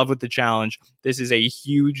is in love with the challenge. This is a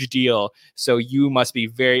huge deal. So you must be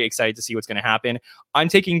very excited to see what's going to happen. I'm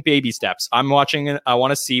taking baby steps. I'm watching. I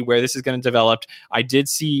want to see where this is going to develop. I did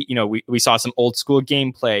see, we saw some old school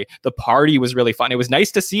gameplay. The party was really fun. It was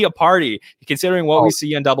nice to see a party, considering what we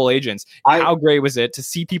see on Double Agents. How great was it to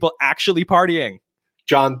see people actually partying?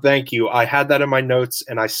 John, thank you. I had that in my notes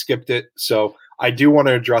and I skipped it. So I do want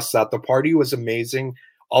to address that. The party was amazing.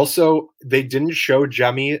 Also, they didn't show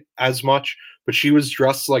Jemmy as much, but she was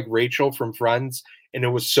dressed like Rachel from Friends, and it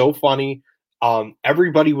was so funny.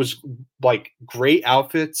 Everybody was like great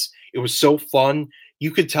outfits. It was so fun. You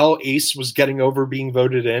could tell Ace was getting over being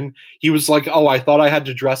voted in. He was like, "Oh, I thought I had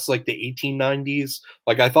to dress like the 1890s."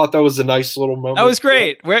 Like, I thought that was a nice little moment. That was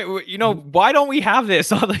great. Why don't we have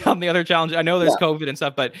this on the other challenge? I know there's COVID and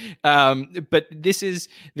stuff, but this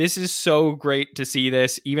is so great to see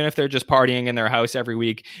this, even if they're just partying in their house every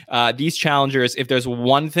week. These challengers, if there's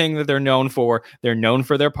one thing that they're known for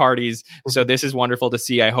their parties. So this is wonderful to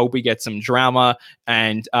see. I hope we get some drama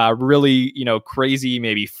and really, crazy,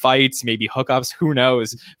 maybe fights, maybe hookups, who knows,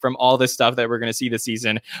 from all this stuff that we're going to see this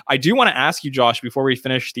season. I do want to ask you, Josh, before we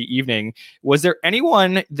finish the evening, was there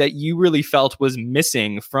anyone that you really felt was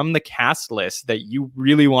missing from the cast list that you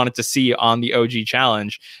really wanted to see on the OG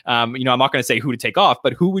Challenge? I'm not going to say who to take off,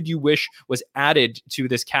 but who would you wish was added to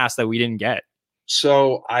this cast that we didn't get?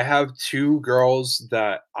 So I have two girls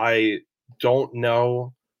that I don't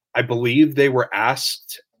know. I believe they were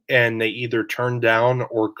asked and they either turned down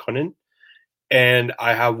or couldn't. And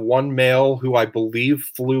I have one male who I believe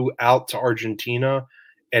flew out to Argentina,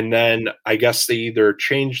 and then I guess they either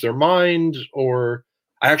changed their mind, or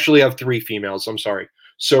I actually have three females. I'm sorry.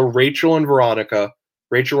 So Rachel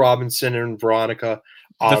Robinson and Veronica.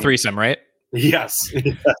 The threesome, right? Yes.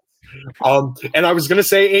 And I was going to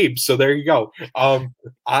say Abe, so there you go.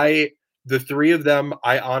 The three of them,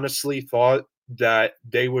 I honestly thought that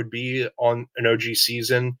they would be on an OG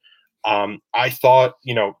season. I thought,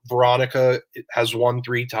 Veronica has won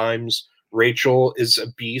 3 times. Rachel is a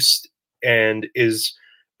beast and is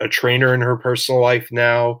a trainer in her personal life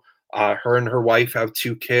now. Her and her wife have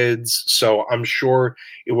 2 kids. So I'm sure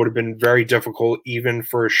it would have been very difficult, even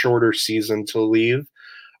for a shorter season, to leave.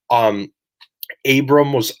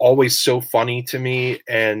 Abram was always so funny to me,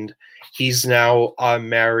 and he's now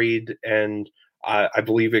married and I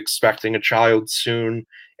believe expecting a child soon.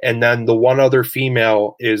 And then the one other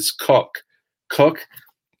female is Cook. Cook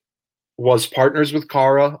was partners with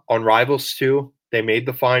Cara on Rivals 2. They made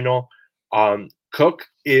the final. Cook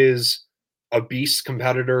is a beast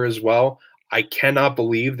competitor as well. I cannot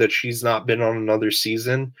believe that she's not been on another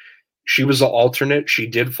season. She was an alternate. She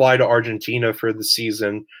did fly to Argentina for the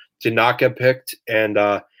season, did not get picked, and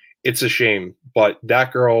it's a shame. But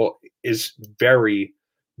that girl is very,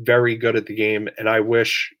 very good at the game, and I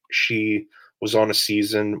wish she was on a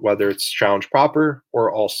season, whether it's Challenge Proper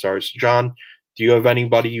or All-Stars. John, do you have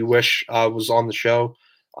anybody you wish was on the show?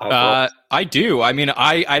 I do. I mean,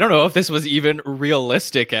 I don't know if this was even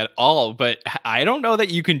realistic at all, but I don't know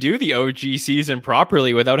that you can do the OG season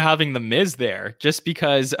properly without having the Miz there, just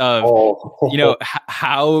because of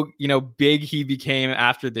how big he became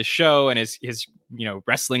after the show and his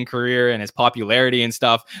wrestling career and his popularity and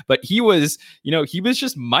stuff. But he was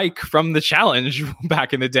just Mike from the Challenge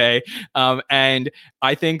back in the day, and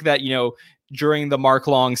I think that during the Mark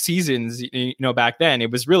Long seasons, back then,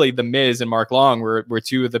 it was really the Miz and Mark Long were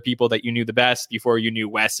 2 of the people that you knew the best before you knew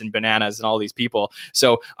Wes and Bananas and all these people.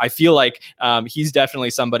 So I feel like he's definitely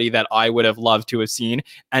somebody that I would have loved to have seen.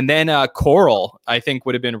 And then Coral, I think,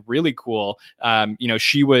 would have been really cool.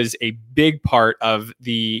 She was a big part of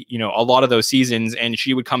the, a lot of those seasons, and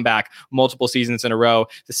she would come back multiple seasons in a row,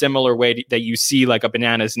 the similar way that you see like a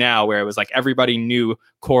Bananas now, where it was like everybody knew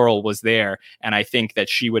Coral was there. And I think that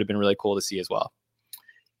she would have been really cool to see as well.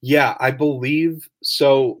 Yeah, I believe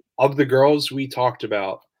so. Of the girls we talked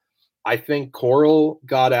about, I think Coral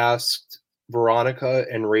got asked Veronica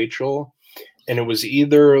and Rachel, and it was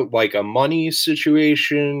either like a money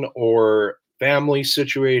situation or family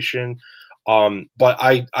situation. But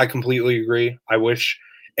I completely agree. I wish,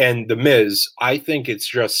 and the Miz, I think it's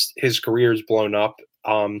just his career's blown up.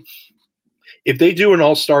 If they do an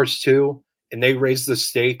All-Stars 2 and they raise the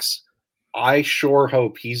stakes, I sure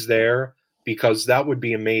hope he's there, because that would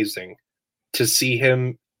be amazing to see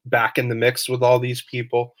him back in the mix with all these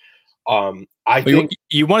people. I think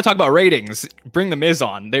you want to talk about ratings? Bring the Miz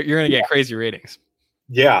on. You're going to get crazy ratings.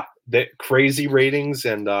 Yeah, crazy ratings,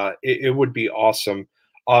 and it would be awesome.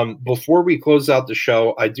 Before we close out the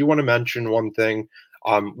show, I do want to mention one thing.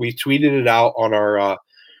 We tweeted it out on our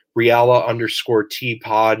Reala_T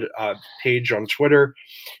pod page on Twitter.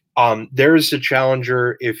 There is a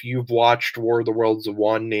challenger, if you've watched War of the Worlds of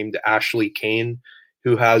One, named Ashley Kane,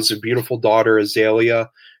 who has a beautiful daughter, Azalea,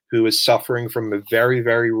 who is suffering from a very,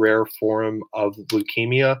 very rare form of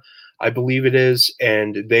leukemia, I believe it is,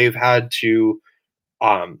 and they've had to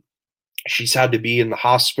she's had to be in the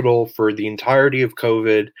hospital for the entirety of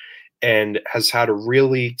COVID and has had a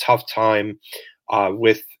really tough time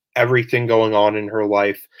with everything going on in her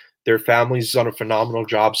life. Their family's done a phenomenal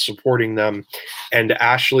job supporting them. And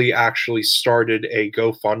Ashley actually started a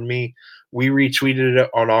GoFundMe. We retweeted it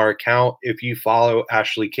on our account. If you follow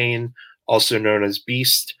Ashley Kane, also known as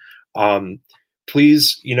Beast,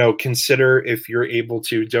 please, consider, if you're able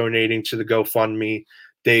to, donating to the GoFundMe.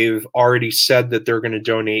 They've already said that they're going to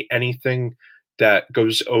donate anything that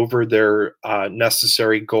goes over their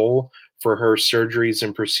necessary goal for her surgeries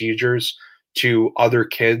and procedures to other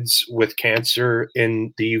kids with cancer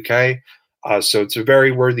in the UK. So it's a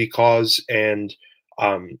very worthy cause. And,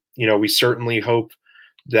 we certainly hope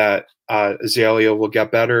that Azalea will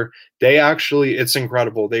get better. It's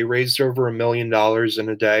incredible. They raised over $1 million in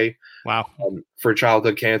a day. Wow. For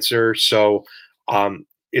childhood cancer. So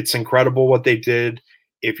it's incredible what they did.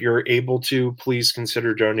 If you're able to, please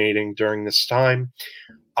consider donating during this time.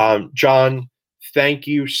 Jon, thank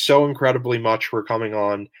you so incredibly much for coming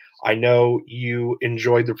on. I know you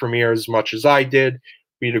enjoyed the premiere as much as I did.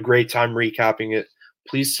 We had a great time recapping it.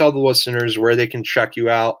 Please tell the listeners where they can check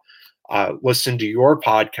you out, listen to your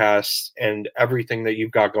podcast, and everything that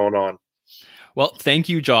you've got going on. Well, thank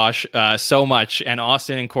you, Josh, so much. And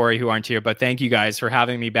Austin and Corey, who aren't here, but thank you guys for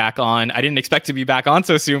having me back on. I didn't expect to be back on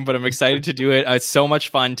so soon, but I'm excited to do it. It's so much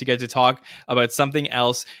fun to get to talk about something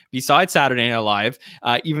else besides Saturday Night Live,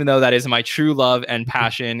 even though that is my true love and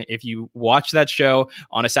passion. If you watch that show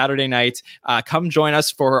on a Saturday night, come join us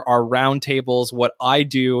for our roundtables. What I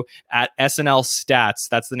do at SNL Stats,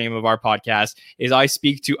 that's the name of our podcast, is I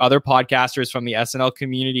speak to other podcasters from the SNL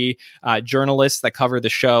community, journalists that cover the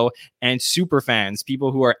show, and super fans,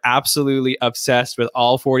 people who are absolutely obsessed with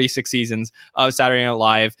all 46 seasons of Saturday Night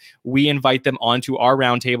Live. We invite them onto our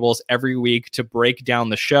roundtables every week to break down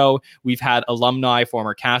the show. We've had alumni,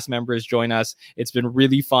 former cast members join us. It's been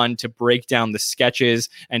really fun to break down the sketches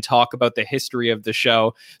and talk about the history of the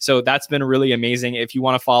show. So that's been really amazing. If you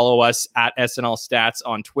want to follow us at SNL Stats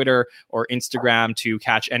on Twitter or Instagram to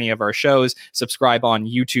catch any of our shows, subscribe on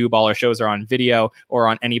YouTube. All our shows are on video or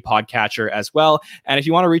on any podcatcher as well. And if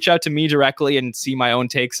you want to reach out to me directly and see my own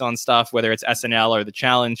takes on stuff, whether it's SNL or The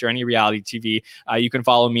Challenge or any reality TV, you can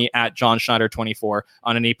follow me at Jon Schneider 24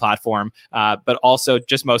 on any platform. But also,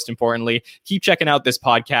 just most importantly, keep checking out this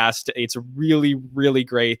podcast. It's really, really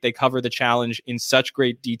great. They cover The Challenge in such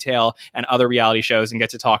great detail and other reality shows, and get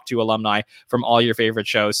to talk to alumni from all your favorite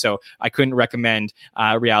shows. So I couldn't recommend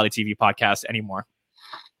a reality TV podcast anymore.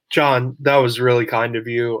 Jon, that was really kind of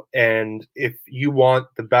you. And if you want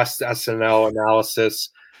the best SNL analysis,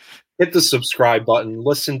 hit the subscribe button.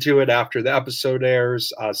 Listen to it after the episode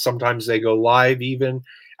airs. Sometimes they go live even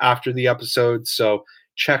after the episode. So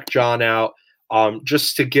check Jon out.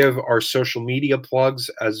 Just to give our social media plugs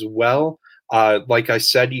as well. Like I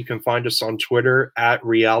said, you can find us on Twitter at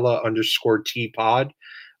Reala_T pod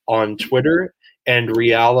on Twitter, and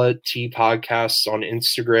Reala T Podcasts on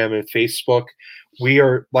Instagram and Facebook. We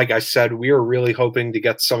are, like I said, we are really hoping to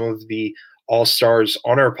get some of the all-stars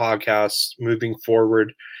on our podcast moving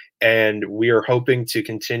forward. And we are hoping to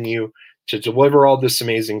continue to deliver all this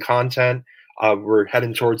amazing content. We're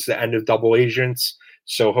heading towards the end of Double Agents,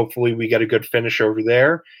 so hopefully we get a good finish over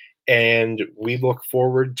there. And we look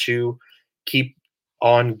forward to keep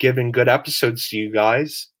on giving good episodes to you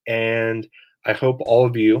guys. And I hope all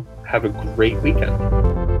of you have a great weekend.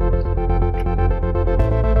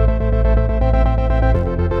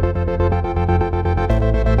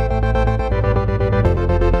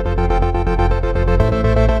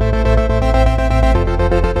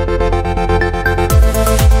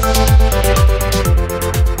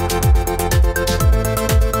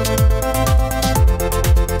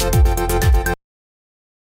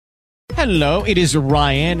 Hello, it is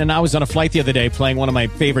Ryan, and I was on a flight the other day playing one of my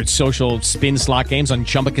favorite social spin slot games on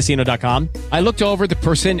ChumbaCasino.com. I looked over at the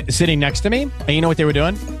person sitting next to me, and you know what they were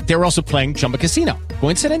doing? They were also playing Chumba Casino.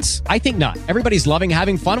 Coincidence? I think not. Everybody's loving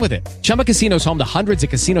having fun with it. Chumba Casino is home to hundreds of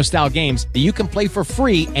casino-style games that you can play for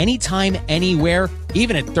free anytime, anywhere,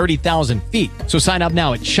 even at 30,000 feet. So sign up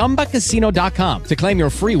now at ChumbaCasino.com to claim your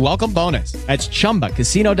free welcome bonus. That's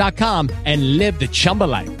ChumbaCasino.com and live the Chumba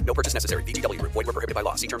life. No purchase necessary. VGW Group. Void where prohibited by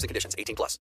law. See terms and conditions. 18+.